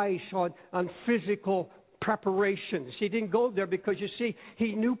advice on physical preparations. He didn't go there because, you see,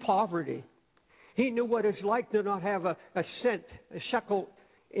 he knew poverty. He knew what it's like to not have a cent, a shekel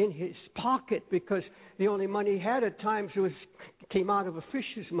in his pocket, because the only money he had at times came out of a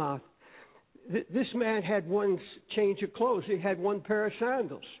fish's mouth. This man had one change of clothes. He had one pair of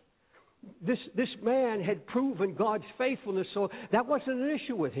sandals. This man had proven God's faithfulness, so that wasn't an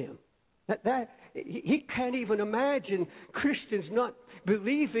issue with him. He can't even imagine Christians not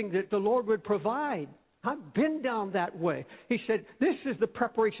believing that the Lord would provide. I've been down that way. He said, this is the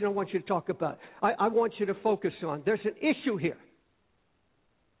preparation I want you to talk about. I want you to focus on. There's an issue here.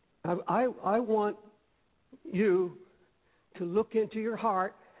 I want you to look into your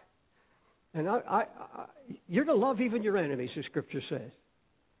heart, and you're to love even your enemies, the Scripture says.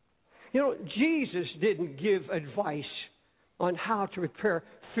 You know, Jesus didn't give advice on how to prepare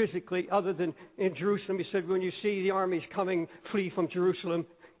physically, other than in Jerusalem. He said, when you see the armies coming, flee from Jerusalem.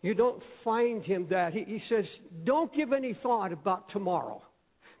 You don't find him that. He says, don't give any thought about tomorrow,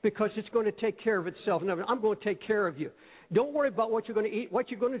 because it's going to take care of itself. No, I'm going to take care of you. Don't worry about what you're going to eat, what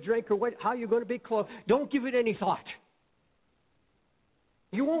you're going to drink, or how you're going to be clothed. Don't give it any thought.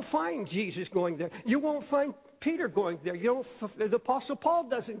 You won't find Jesus going there. You won't find Peter going there. The Apostle Paul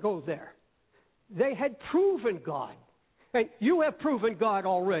doesn't go there. They had proven God. And you have proven God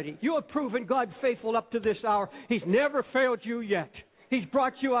already. You have proven God faithful up to this hour. He's never failed you yet. He's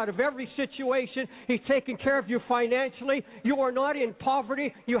brought you out of every situation. He's taken care of you financially. You are not in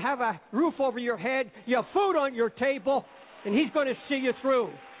poverty. You have a roof over your head. You have food on your table. And He's going to see you through.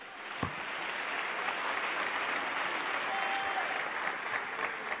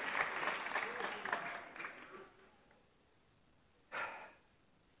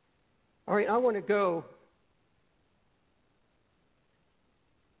 All right, I want to go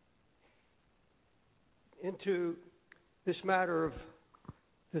into this matter of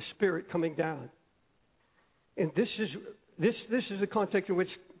the Spirit coming down. And this is the context in which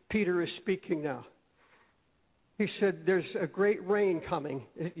Peter is speaking now. He said there's a great rain coming.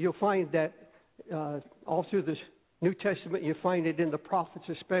 You'll find that all through the New Testament. You find it in the prophets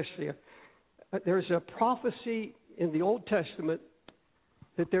especially. There's a prophecy in the Old Testament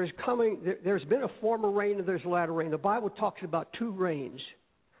that there's been a former rain and there's a latter rain. The Bible talks about two rains.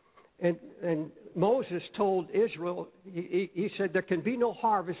 And Moses told Israel, he said there can be no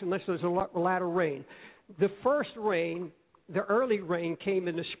harvest unless there's a latter rain. The first rain, the early rain, came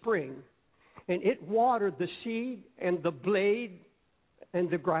in the spring. And it watered the seed and the blade and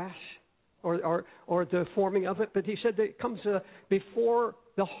the grass or the forming of it. But he said that it comes before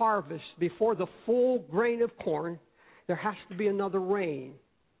the harvest, before the full grain of corn, there has to be another rain.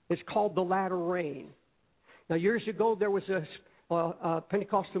 It's called the latter rain. Now, years ago, there was a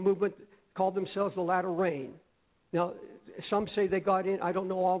Pentecostal movement called themselves the latter rain. Now, some say they got in. I don't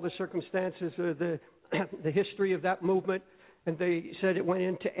know all the circumstances or the history of that movement, and they said it went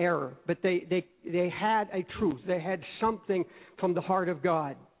into error. But they had a truth. They had something from the heart of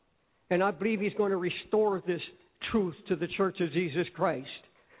God. And I believe He's going to restore this truth to the Church of Jesus Christ.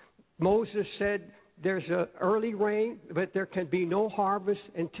 Moses said there's an early rain, but there can be no harvest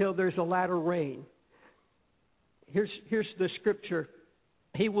until there's a latter rain. Here's the scripture.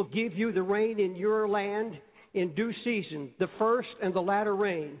 He will give you the rain in your land in due season, the first and the latter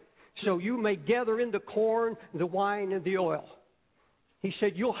rain, so you may gather in the corn, the wine, and the oil. He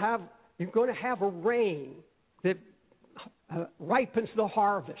said you're going to have a rain that ripens the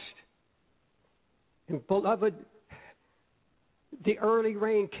harvest. And beloved, the early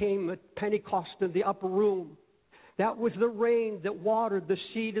rain came at Pentecost in the upper room. That was the rain that watered the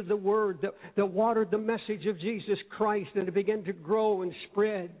seed of the Word, that watered the message of Jesus Christ, and it began to grow and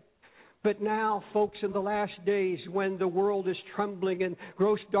spread. But now, folks, in the last days, when the world is trembling and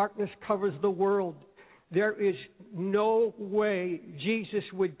gross darkness covers the world, there is no way Jesus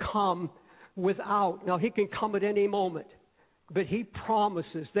would come without. Now, He can come at any moment. But he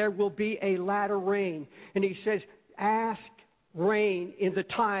promises there will be a latter rain. And he says, ask rain in the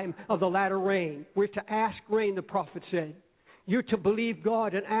time of the latter rain. We're to ask rain, the prophet said. You're to believe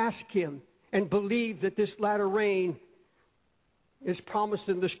God and ask him and believe that this latter rain is promised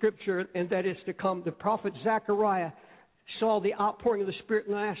in the Scripture and that is to come. The prophet Zechariah saw the outpouring of the Spirit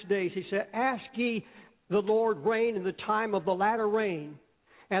in the last days. He said, ask ye the Lord rain in the time of the latter rain,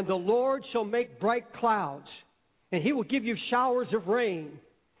 and the Lord shall make bright clouds, and he will give you showers of rain,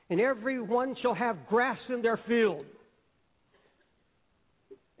 and everyone shall have grass in their field.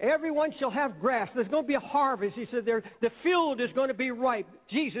 Everyone shall have grass. There's going to be a harvest. He said the field is going to be ripe.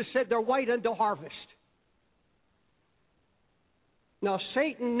 Jesus said they're white unto harvest. Now,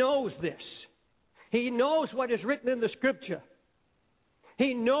 Satan knows this. He knows what is written in the Scripture.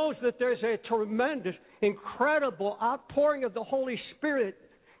 He knows that there's a tremendous, incredible outpouring of the Holy Spirit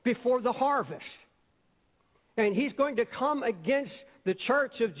before the harvest. And he's going to come against the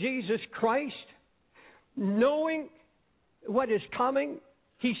church of Jesus Christ, knowing what is coming.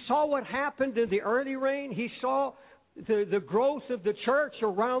 He saw what happened in the early rain. He saw the growth of the church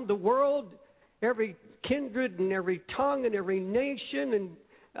around the world, every kindred and every tongue and every nation.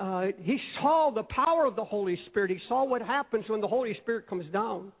 And he saw the power of the Holy Spirit. He saw what happens when the Holy Spirit comes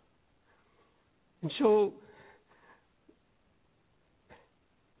down. And so,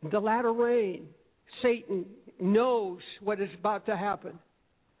 the latter rain, Satan knows what is about to happen.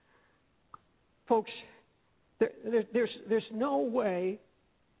 Folks, there's no way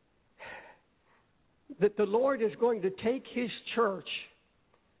that the Lord is going to take his church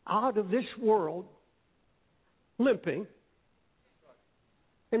out of this world limping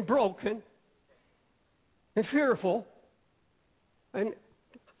and broken and fearful and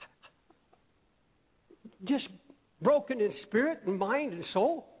just broken in spirit and mind and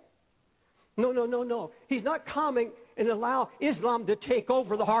soul. No. He's not coming and allow Islam to take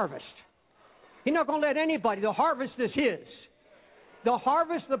over the harvest. He's not going to let anybody. The harvest is his. The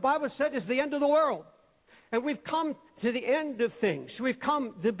harvest, the Bible said, is the end of the world. And we've come to the end of things. We've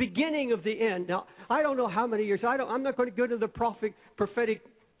come the beginning of the end. Now, I don't know how many years. I'm not going to go to the prophetic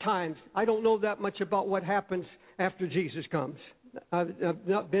times. I don't know that much about what happens after Jesus comes. I've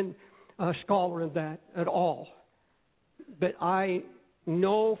not been a scholar in that at all. But I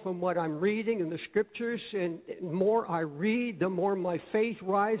know from what I'm reading in the Scriptures, and the more I read, the more my faith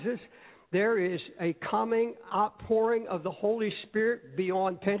rises. There is a coming outpouring of the Holy Spirit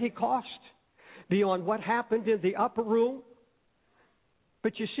beyond Pentecost, beyond what happened in the upper room.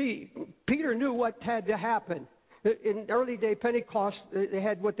 But you see, Peter knew what had to happen. In early day Pentecost, they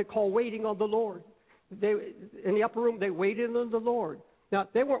had what they call waiting on the Lord. In the upper room, they waited on the Lord. Now,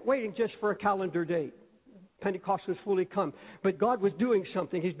 they weren't waiting just for a calendar date. Pentecost was fully come. But God was doing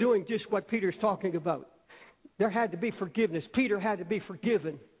something. He's doing just what Peter's talking about. There had to be forgiveness. Peter had to be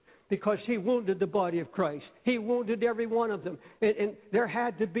forgiven because he wounded the body of Christ. He wounded every one of them. And there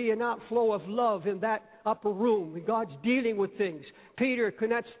had to be an outflow of love in that upper room. And God's dealing with things. Peter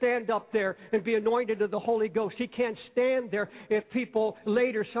could not stand up there and be anointed of the Holy Ghost. He can't stand there if people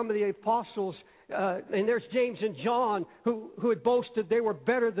later, some of the apostles, and there's James and John who had boasted they were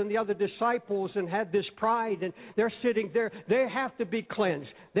better than the other disciples and had this pride, and they're sitting there. They have to be cleansed.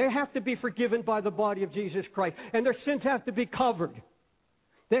 They have to be forgiven by the body of Jesus Christ, and their sins have to be covered.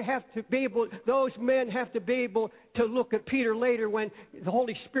 They have to be able, those men have to be able to look at Peter later when the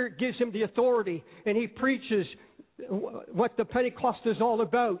Holy Spirit gives him the authority and he preaches what the Pentecost is all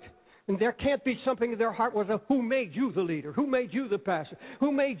about. And there can't be something in their heart was who made you the leader? Who made you the pastor?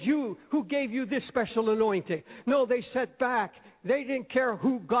 Who made you? Who gave you this special anointing? No, they sat back. They didn't care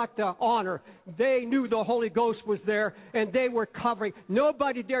who got the honor. They knew the Holy Ghost was there, and they were covering.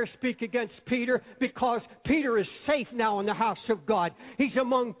 Nobody dare speak against Peter because Peter is safe now in the house of God. He's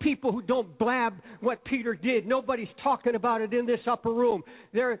among people who don't blab what Peter did. Nobody's talking about it in this upper room.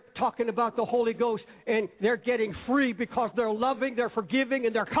 They're talking about the Holy Ghost, and they're getting free because they're loving, they're forgiving,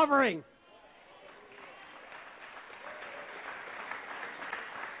 and they're covering.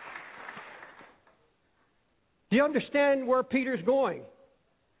 Do you understand where Peter's going?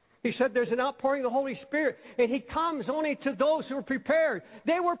 He said there's an outpouring of the Holy Spirit, and he comes only to those who are prepared.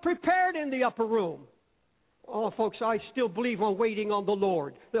 They were prepared in the upper room. Oh, folks, I still believe on waiting on the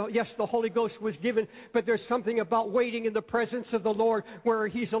Lord. Yes, the Holy Ghost was given, but there's something about waiting in the presence of the Lord where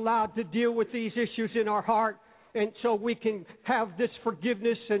he's allowed to deal with these issues in our heart. And so we can have this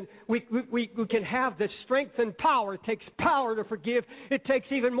forgiveness, and we can have this strength and power. It takes power to forgive. It takes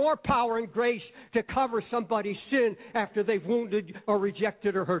even more power and grace to cover somebody's sin after they've wounded or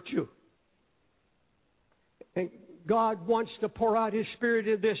rejected or hurt you. And God wants to pour out His Spirit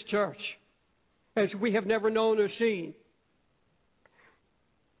in this church as we have never known or seen.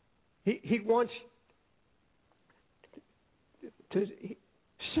 He wants to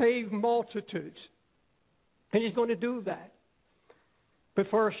save multitudes. And He's going to do that. But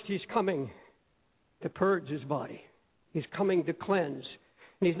first, He's coming to purge His body. He's coming to cleanse.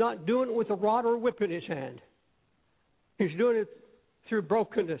 And He's not doing it with a rod or a whip in His hand. He's doing it through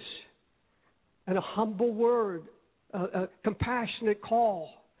brokenness and a humble word, a compassionate call.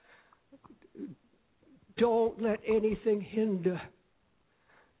 Don't let anything hinder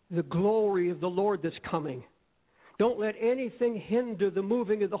the glory of the Lord that's coming. Don't let anything hinder the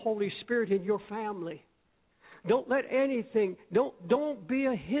moving of the Holy Spirit in your family. Don't let anything, don't be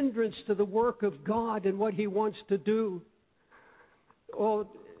a hindrance to the work of God and what He wants to do. Well,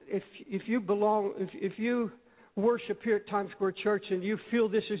 if you worship here at Times Square Church and you feel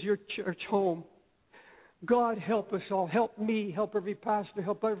this is your church home, God help us all. Help me, help every pastor,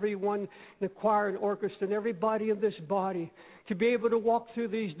 help everyone in the choir and orchestra and everybody in this body to be able to walk through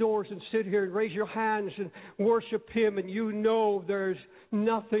these doors and sit here and raise your hands and worship Him, and you know there's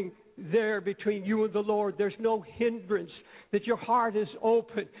nothing there between you and the Lord. There's no hindrance, that your heart is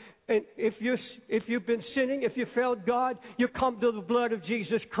open. And if you've been sinning, if you failed God, you come to the blood of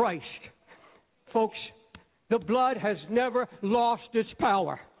Jesus Christ. Folks, the blood has never lost its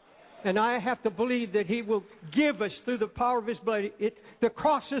power. And I have to believe that He will give us through the power of His blood. The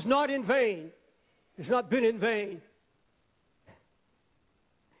cross is not in vain. It's not been in vain.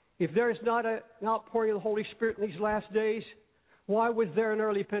 If there is not an outpouring of the Holy Spirit in these last days, why was there an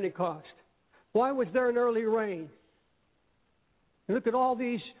early Pentecost? Why was there an early rain? And look at all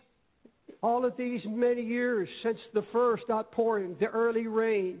of these many years since the first outpouring, the early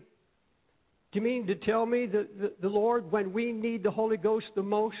rain. Do you mean to tell me that the Lord, when we need the Holy Ghost the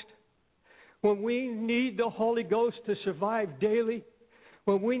most, when we need the Holy Ghost to survive daily,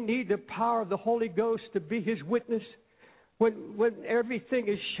 when we need the power of the Holy Ghost to be His witness, when everything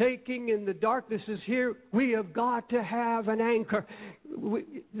is shaking and the darkness is here, we have got to have an anchor.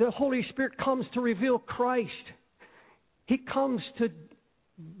 The Holy Spirit comes to reveal Christ. He comes to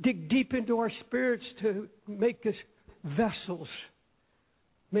dig deep into our spirits to make us vessels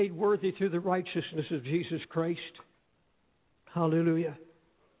made worthy through the righteousness of Jesus Christ. Hallelujah.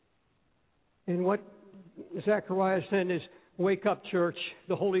 And what Zechariah said is, wake up, church.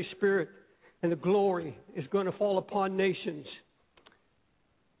 The Holy Spirit and the glory is going to fall upon nations.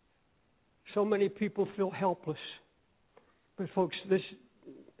 So many people feel helpless. But folks,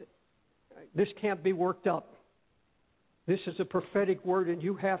 this can't be worked up. This is a prophetic word, and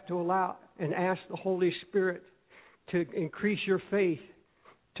you have to allow and ask the Holy Spirit to increase your faith,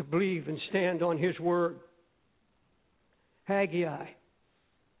 to believe and stand on His word. Haggai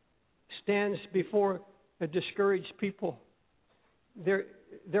stands before a discouraged people. They're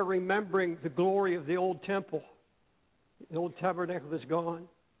remembering the glory of the old temple. The old tabernacle is gone.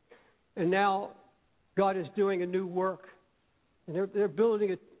 And now God is doing a new work. And they're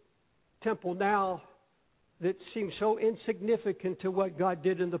building a temple now that seems so insignificant to what God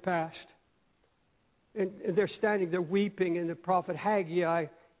did in the past. And they're standing there weeping, and the prophet Haggai,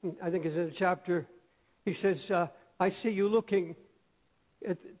 I think it's in the chapter, he says, I see you looking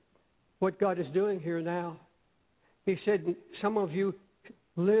at what God is doing here now. He said, some of you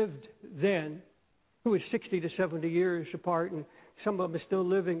lived then, who was 60 to 70 years apart, and some of them are still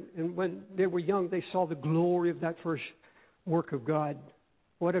living. And when they were young, they saw the glory of that first work of God.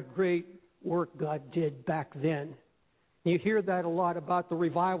 What a great work God did back then. You hear that a lot about the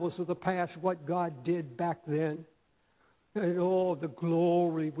revivals of the past, what God did back then. And all the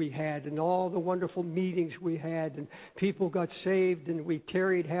glory we had, and all the wonderful meetings we had, and people got saved, and we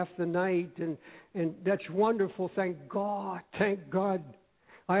tarried half the night, and that's wonderful. Thank God. Thank God.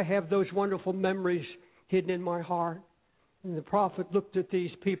 I have those wonderful memories hidden in my heart. And the prophet looked at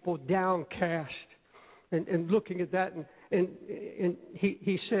these people downcast, and looking at that, and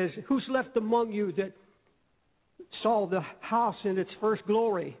he says, who's left among you that saw the house in its first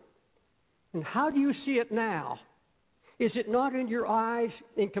glory? And how do you see it now? Is it not in your eyes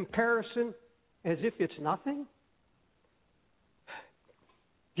in comparison as if it's nothing?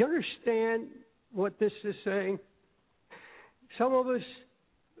 Do you understand what this is saying? Some of us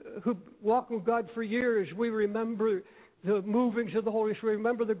who walk with God for years, we remember the movings of the Holy Spirit.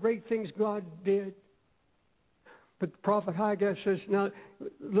 Remember the great things God did. But the prophet Haggai says, now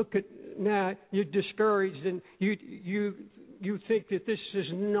look at now you're discouraged, and you think that this is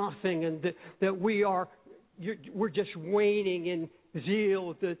nothing, and that we're just waning in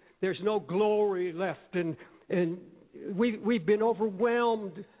zeal, that there's no glory left, and we've been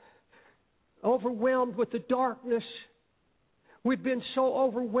overwhelmed with the darkness. We've been so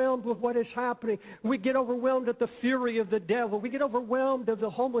overwhelmed with what is happening. We get overwhelmed at the fury of the devil. We get overwhelmed of the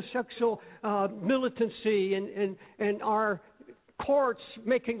homosexual militancy and our courts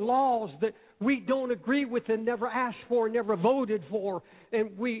making laws that we don't agree with and never asked for, never voted for.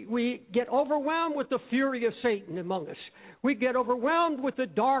 And we get overwhelmed with the fury of Satan among us. We get overwhelmed with the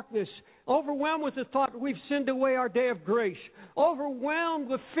darkness, overwhelmed with the thought we've sinned away our day of grace, overwhelmed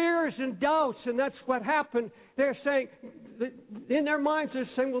with fears and doubts. And that's what happened. They're saying, in their minds, they're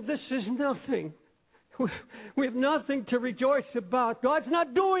saying, well, this is nothing. We have nothing to rejoice about. God's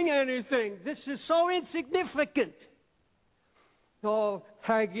not doing anything. This is so insignificant. Oh,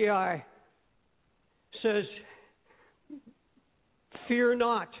 Haggai says, fear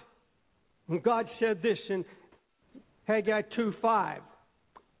not. And God said this in Haggai 2:5.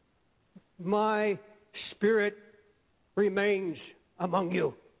 My spirit remains among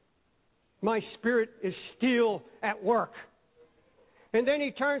you. My spirit is still at work. And then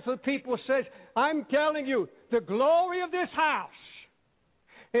he turns to the people and says, I'm telling you, the glory of this house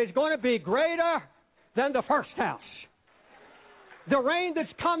is going to be greater than the first house. The rain that's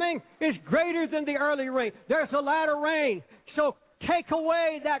coming is greater than the early rain. There's a latter rain. So take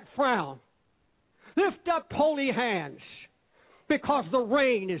away that frown. Lift up holy hands, because the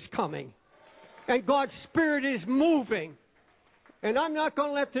rain is coming. And God's Spirit is moving. And I'm not going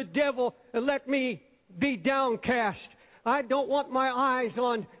to let the devil let me be downcast. I don't want my eyes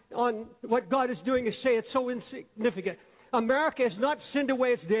on what God is doing to say it's so insignificant. America has not sinned away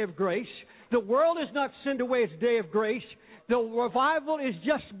its day of grace. The world has not sinned away its day of grace. The revival is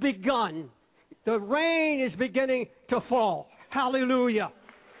just begun. The rain is beginning to fall. Hallelujah.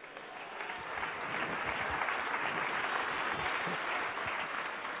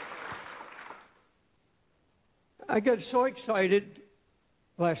 I got so excited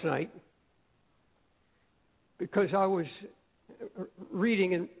last night because I was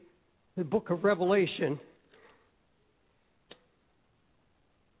reading in the book of Revelation.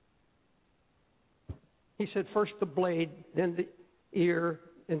 He said first the blade, then the ear,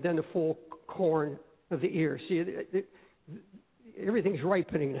 and then the full corn of the ear. See, everything's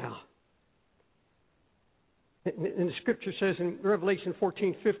ripening now. And the scripture says in Revelation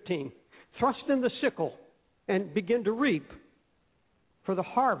 14:15, thrust in the sickle and begin to reap, for the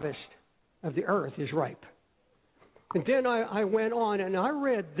harvest of the earth is ripe. And then I went on and I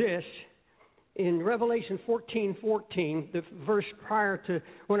read this in Revelation 14:14, the verse prior to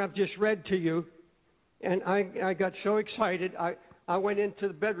what I've just read to you. And I got so excited. I went into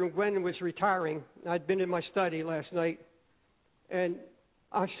the bedroom. Gwen was retiring. I'd been in my study last night. And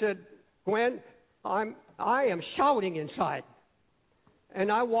I said, Gwen, I am shouting inside.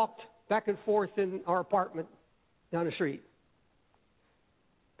 And I walked back and forth in our apartment down the street.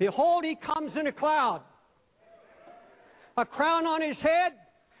 Behold, he comes in a cloud, a crown on his head,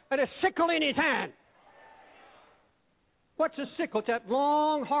 and a sickle in his hand. What's a sickle? It's that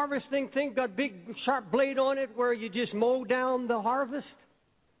long harvesting thing, got a big sharp blade on it where you just mow down the harvest.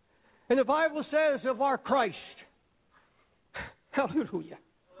 And the Bible says of our Christ, hallelujah,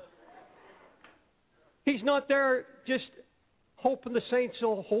 he's not there just hoping the saints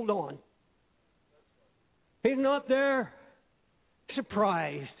will hold on. He's not there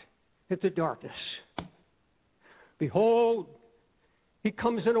surprised at the darkness. Behold, he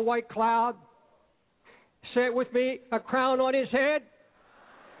comes in a white cloud. Say it with me, a crown on his head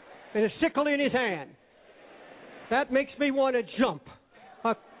and a sickle in his hand. That makes me want to jump.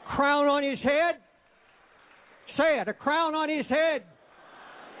 A crown on his head. Say it, a crown on his head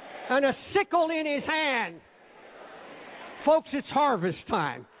and a sickle in his hand. Folks, it's harvest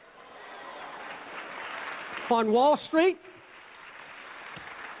time. On Wall Street,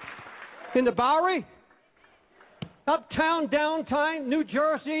 in the Bowery, uptown, downtown, New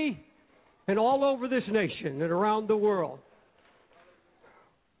Jersey, and all over this nation and around the world.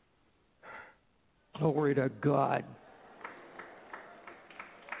 Glory to God.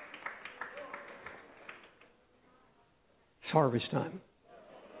 It's harvest time.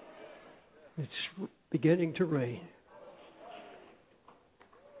 It's beginning to rain.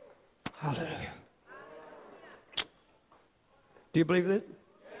 Hallelujah. Do you believe it?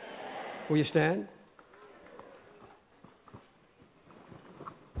 Will you stand?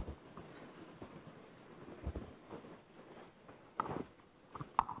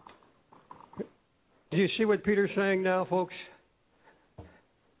 Do you see what Peter's saying now, folks?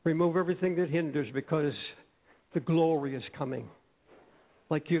 Remove everything that hinders, because the glory is coming.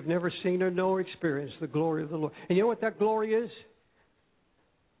 Like you've never seen or know or experienced the glory of the Lord. And you know what that glory is?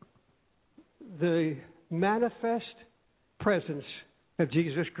 The manifest presence of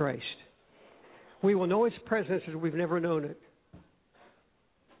Jesus Christ. We will know His presence as we've never known it.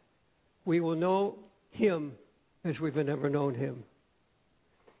 we will know Him as we've never known Him.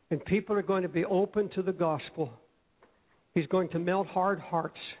 And people are going to be open to the gospel. He's going to melt hard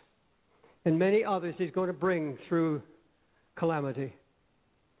hearts. And many others He's going to bring through calamity,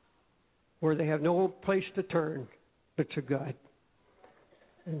 where they have no place to turn but to God.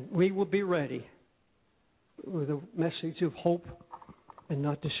 And we will be ready with a message of hope and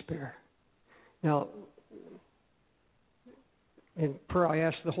not despair. Now, in prayer, I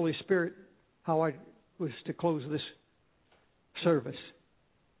asked the Holy Spirit how I was to close this service.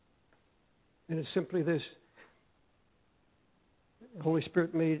 And it's simply this. The Holy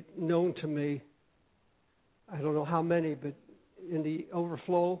Spirit made known to me, I don't know how many, but in the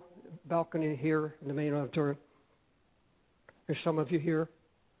overflow balcony here in the main auditorium, there's some of you here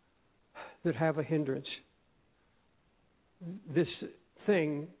that have a hindrance. This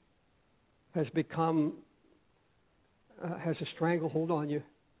thing has become, has a stranglehold on you.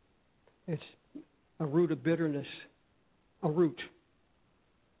 It's a root of bitterness, a root.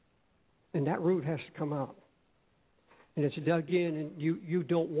 And that root has to come out. And it's dug in, and you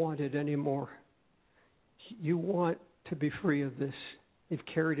don't want it anymore. You want to be free of this. You've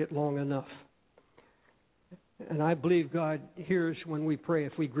carried it long enough. And I believe God hears when we pray,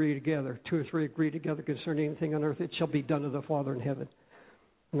 if we agree together. 2 or 3 agree together concerning anything on earth, it shall be done to the Father in heaven.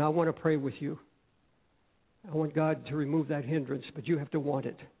 And I want to pray with you. I want God to remove that hindrance, but you have to want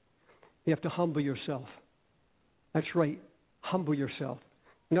it. You have to humble yourself. That's right. Humble yourself.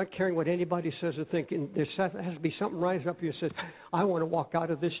 You're not caring what anybody says or thinks. There has to be something rise up here that says, I want to walk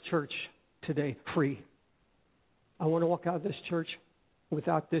out of this church today free. I want to walk out of this church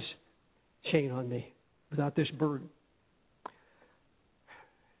without this chain on me, without this burden.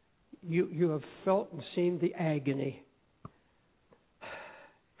 You have felt and seen the agony.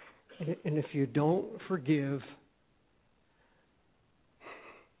 And if you don't forgive,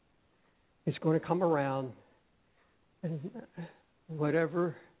 it's going to come around, and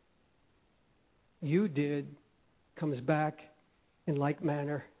whatever you did comes back in like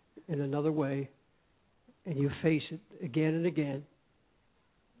manner, in another way, and you face it again and again.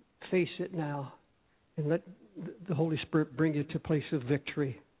 Face it now, and let the Holy Spirit bring you to a place of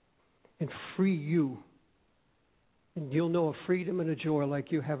victory and free you. And you'll know a freedom and a joy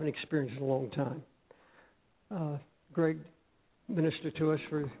like you haven't experienced in a long time. Greg ministered to us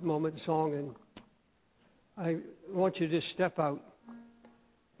for a moment in song, and I want you to just step out.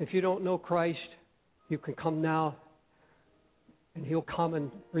 If you don't know Christ, you can come now, and He'll come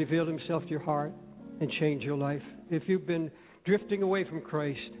and reveal Himself to your heart and change your life. If you've been drifting away from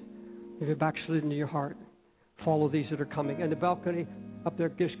Christ, if you're backslidden in your heart, follow these that are coming. And the balcony up there,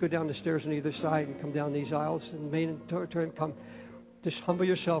 just go down the stairs on either side and come down these aisles and main and come. Just humble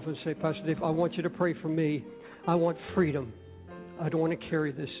yourself and say, Pastor Dave, I want you to pray for me. I want freedom. I don't want to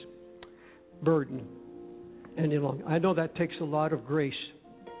carry this burden any longer. I know that takes a lot of grace,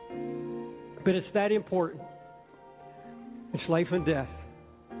 but it's that important. It's life and death.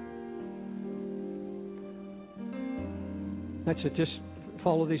 That's it. Just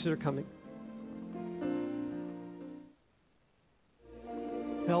follow these that are coming.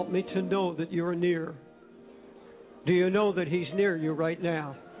 Help me to know that you are near. Do you know that He's near you right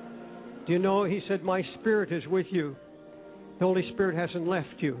now? Do you know He said, my Spirit is with you. The Holy Spirit hasn't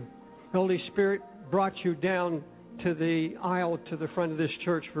left you. The Holy Spirit brought you down to the aisle to the front of this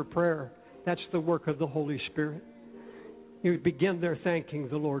church for prayer. That's the work of the Holy Spirit. You begin there thanking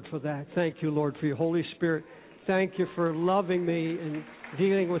the Lord for that. Thank you, Lord, for your Holy Spirit. Thank you for loving me and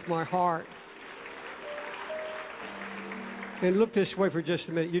dealing with my heart. And look this way for just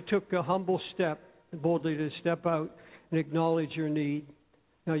a minute. You took a humble step, boldly to step out and acknowledge your need.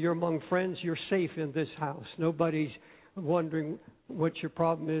 Now, you're among friends. You're safe in this house. Nobody's wondering what your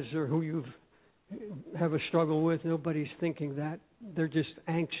problem is or who you have a struggle with. Nobody's thinking that. They're just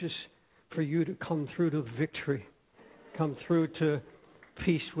anxious for you to come through to victory, come through to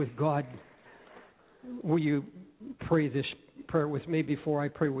peace with God. Will you pray this prayer with me before I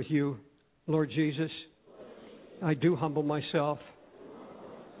pray with you? Lord Jesus, I do humble myself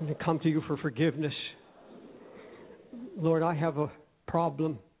and to come to you for forgiveness. Lord, I have a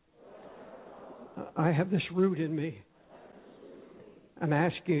problem. I have this root in me. I'm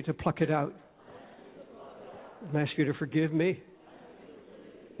asking you to pluck it out. I'm asking you to forgive me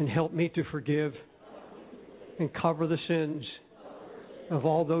and help me to forgive and cover the sins of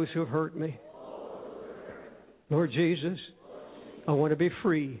all those who have hurt me. Lord Jesus, I want to be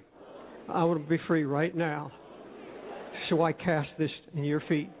free. I want to be free right now. So I cast this in your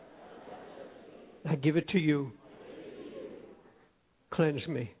feet. I give it to you. Cleanse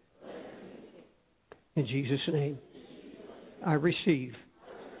me. In Jesus' name, I receive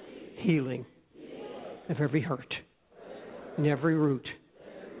healing of every hurt and every root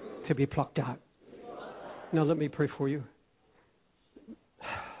to be plucked out. Now let me pray for you.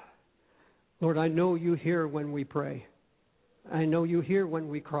 Lord, I know you hear when we pray. I know you hear when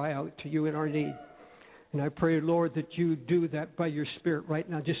we cry out to you in our need. And I pray, Lord, that you do that by your Spirit right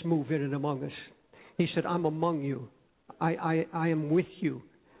now. Just move in and among us. He said, I'm among you. I am with you.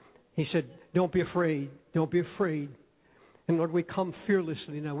 He said, don't be afraid. Don't be afraid. And Lord, we come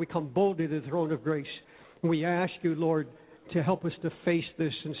fearlessly now. We come boldly to the throne of grace. And we ask you, Lord, to help us to face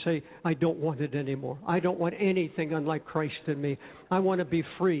this and say, I don't want it anymore. I don't want anything unlike Christ in me. I want to be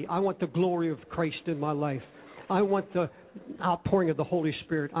free. I want the glory of Christ in my life. I want the outpouring of the Holy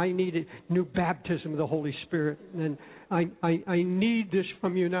Spirit. I need a new baptism of the Holy Spirit. And I need this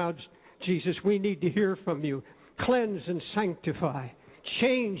from you now, Jesus. We need to hear from you. Cleanse and sanctify.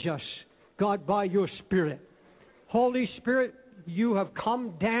 Change us, God, by your Spirit. Holy Spirit, you have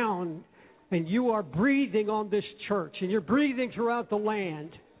come down and you are breathing on this church and you're breathing throughout the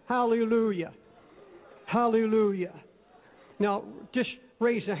land. Hallelujah. Hallelujah. Now, just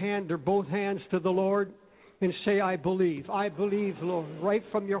raise a hand or both hands to the Lord and say, I believe. I believe, Lord, right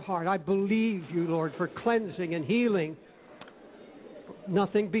from your heart. I believe you, Lord, for cleansing and healing.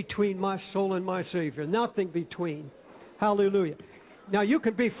 Nothing between my soul and my Savior. Nothing between. Hallelujah. Now, you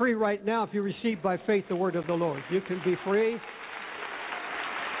can be free right now if you receive by faith the word of the Lord. You can be free.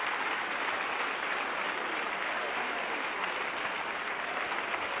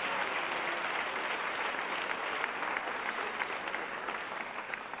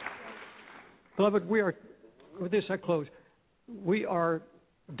 Beloved, we are, with this I close, we are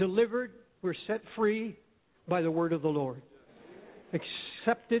delivered, we're set free by the word of the Lord.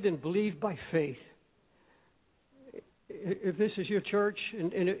 Accepted and believed by faith. If this is your church,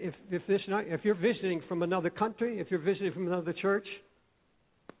 and if you're visiting from another country, if you're visiting from another church,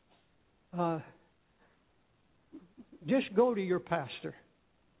 just go to your pastor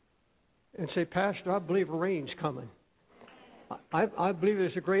and say, Pastor, I believe rain's coming. I believe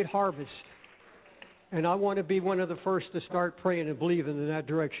there's a great harvest. And I want to be one of the first to start praying and believing in that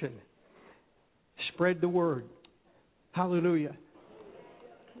direction. Spread the word. Hallelujah.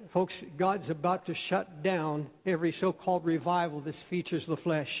 Folks, God's about to shut down every so-called revival that features the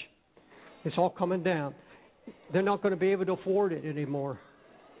flesh. It's all coming down. They're not going to be able to afford it anymore.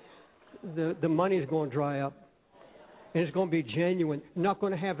 The money's going to dry up. And it's going to be genuine. Not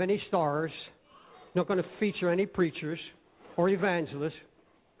going to have any stars. Not going to feature any preachers or evangelists.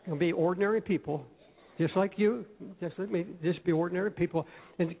 It's going to be ordinary people. Just like you, just like me, just be ordinary people.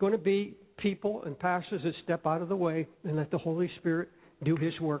 And it's going to be people and pastors that step out of the way and let the Holy Spirit do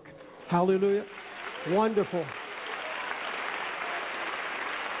His work. Hallelujah. Wonderful.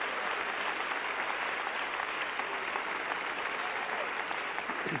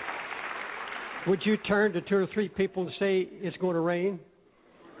 Would you turn to 2 or 3 people and say, it's going to rain?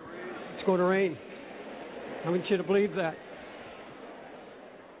 It's going to rain. I want you to believe that.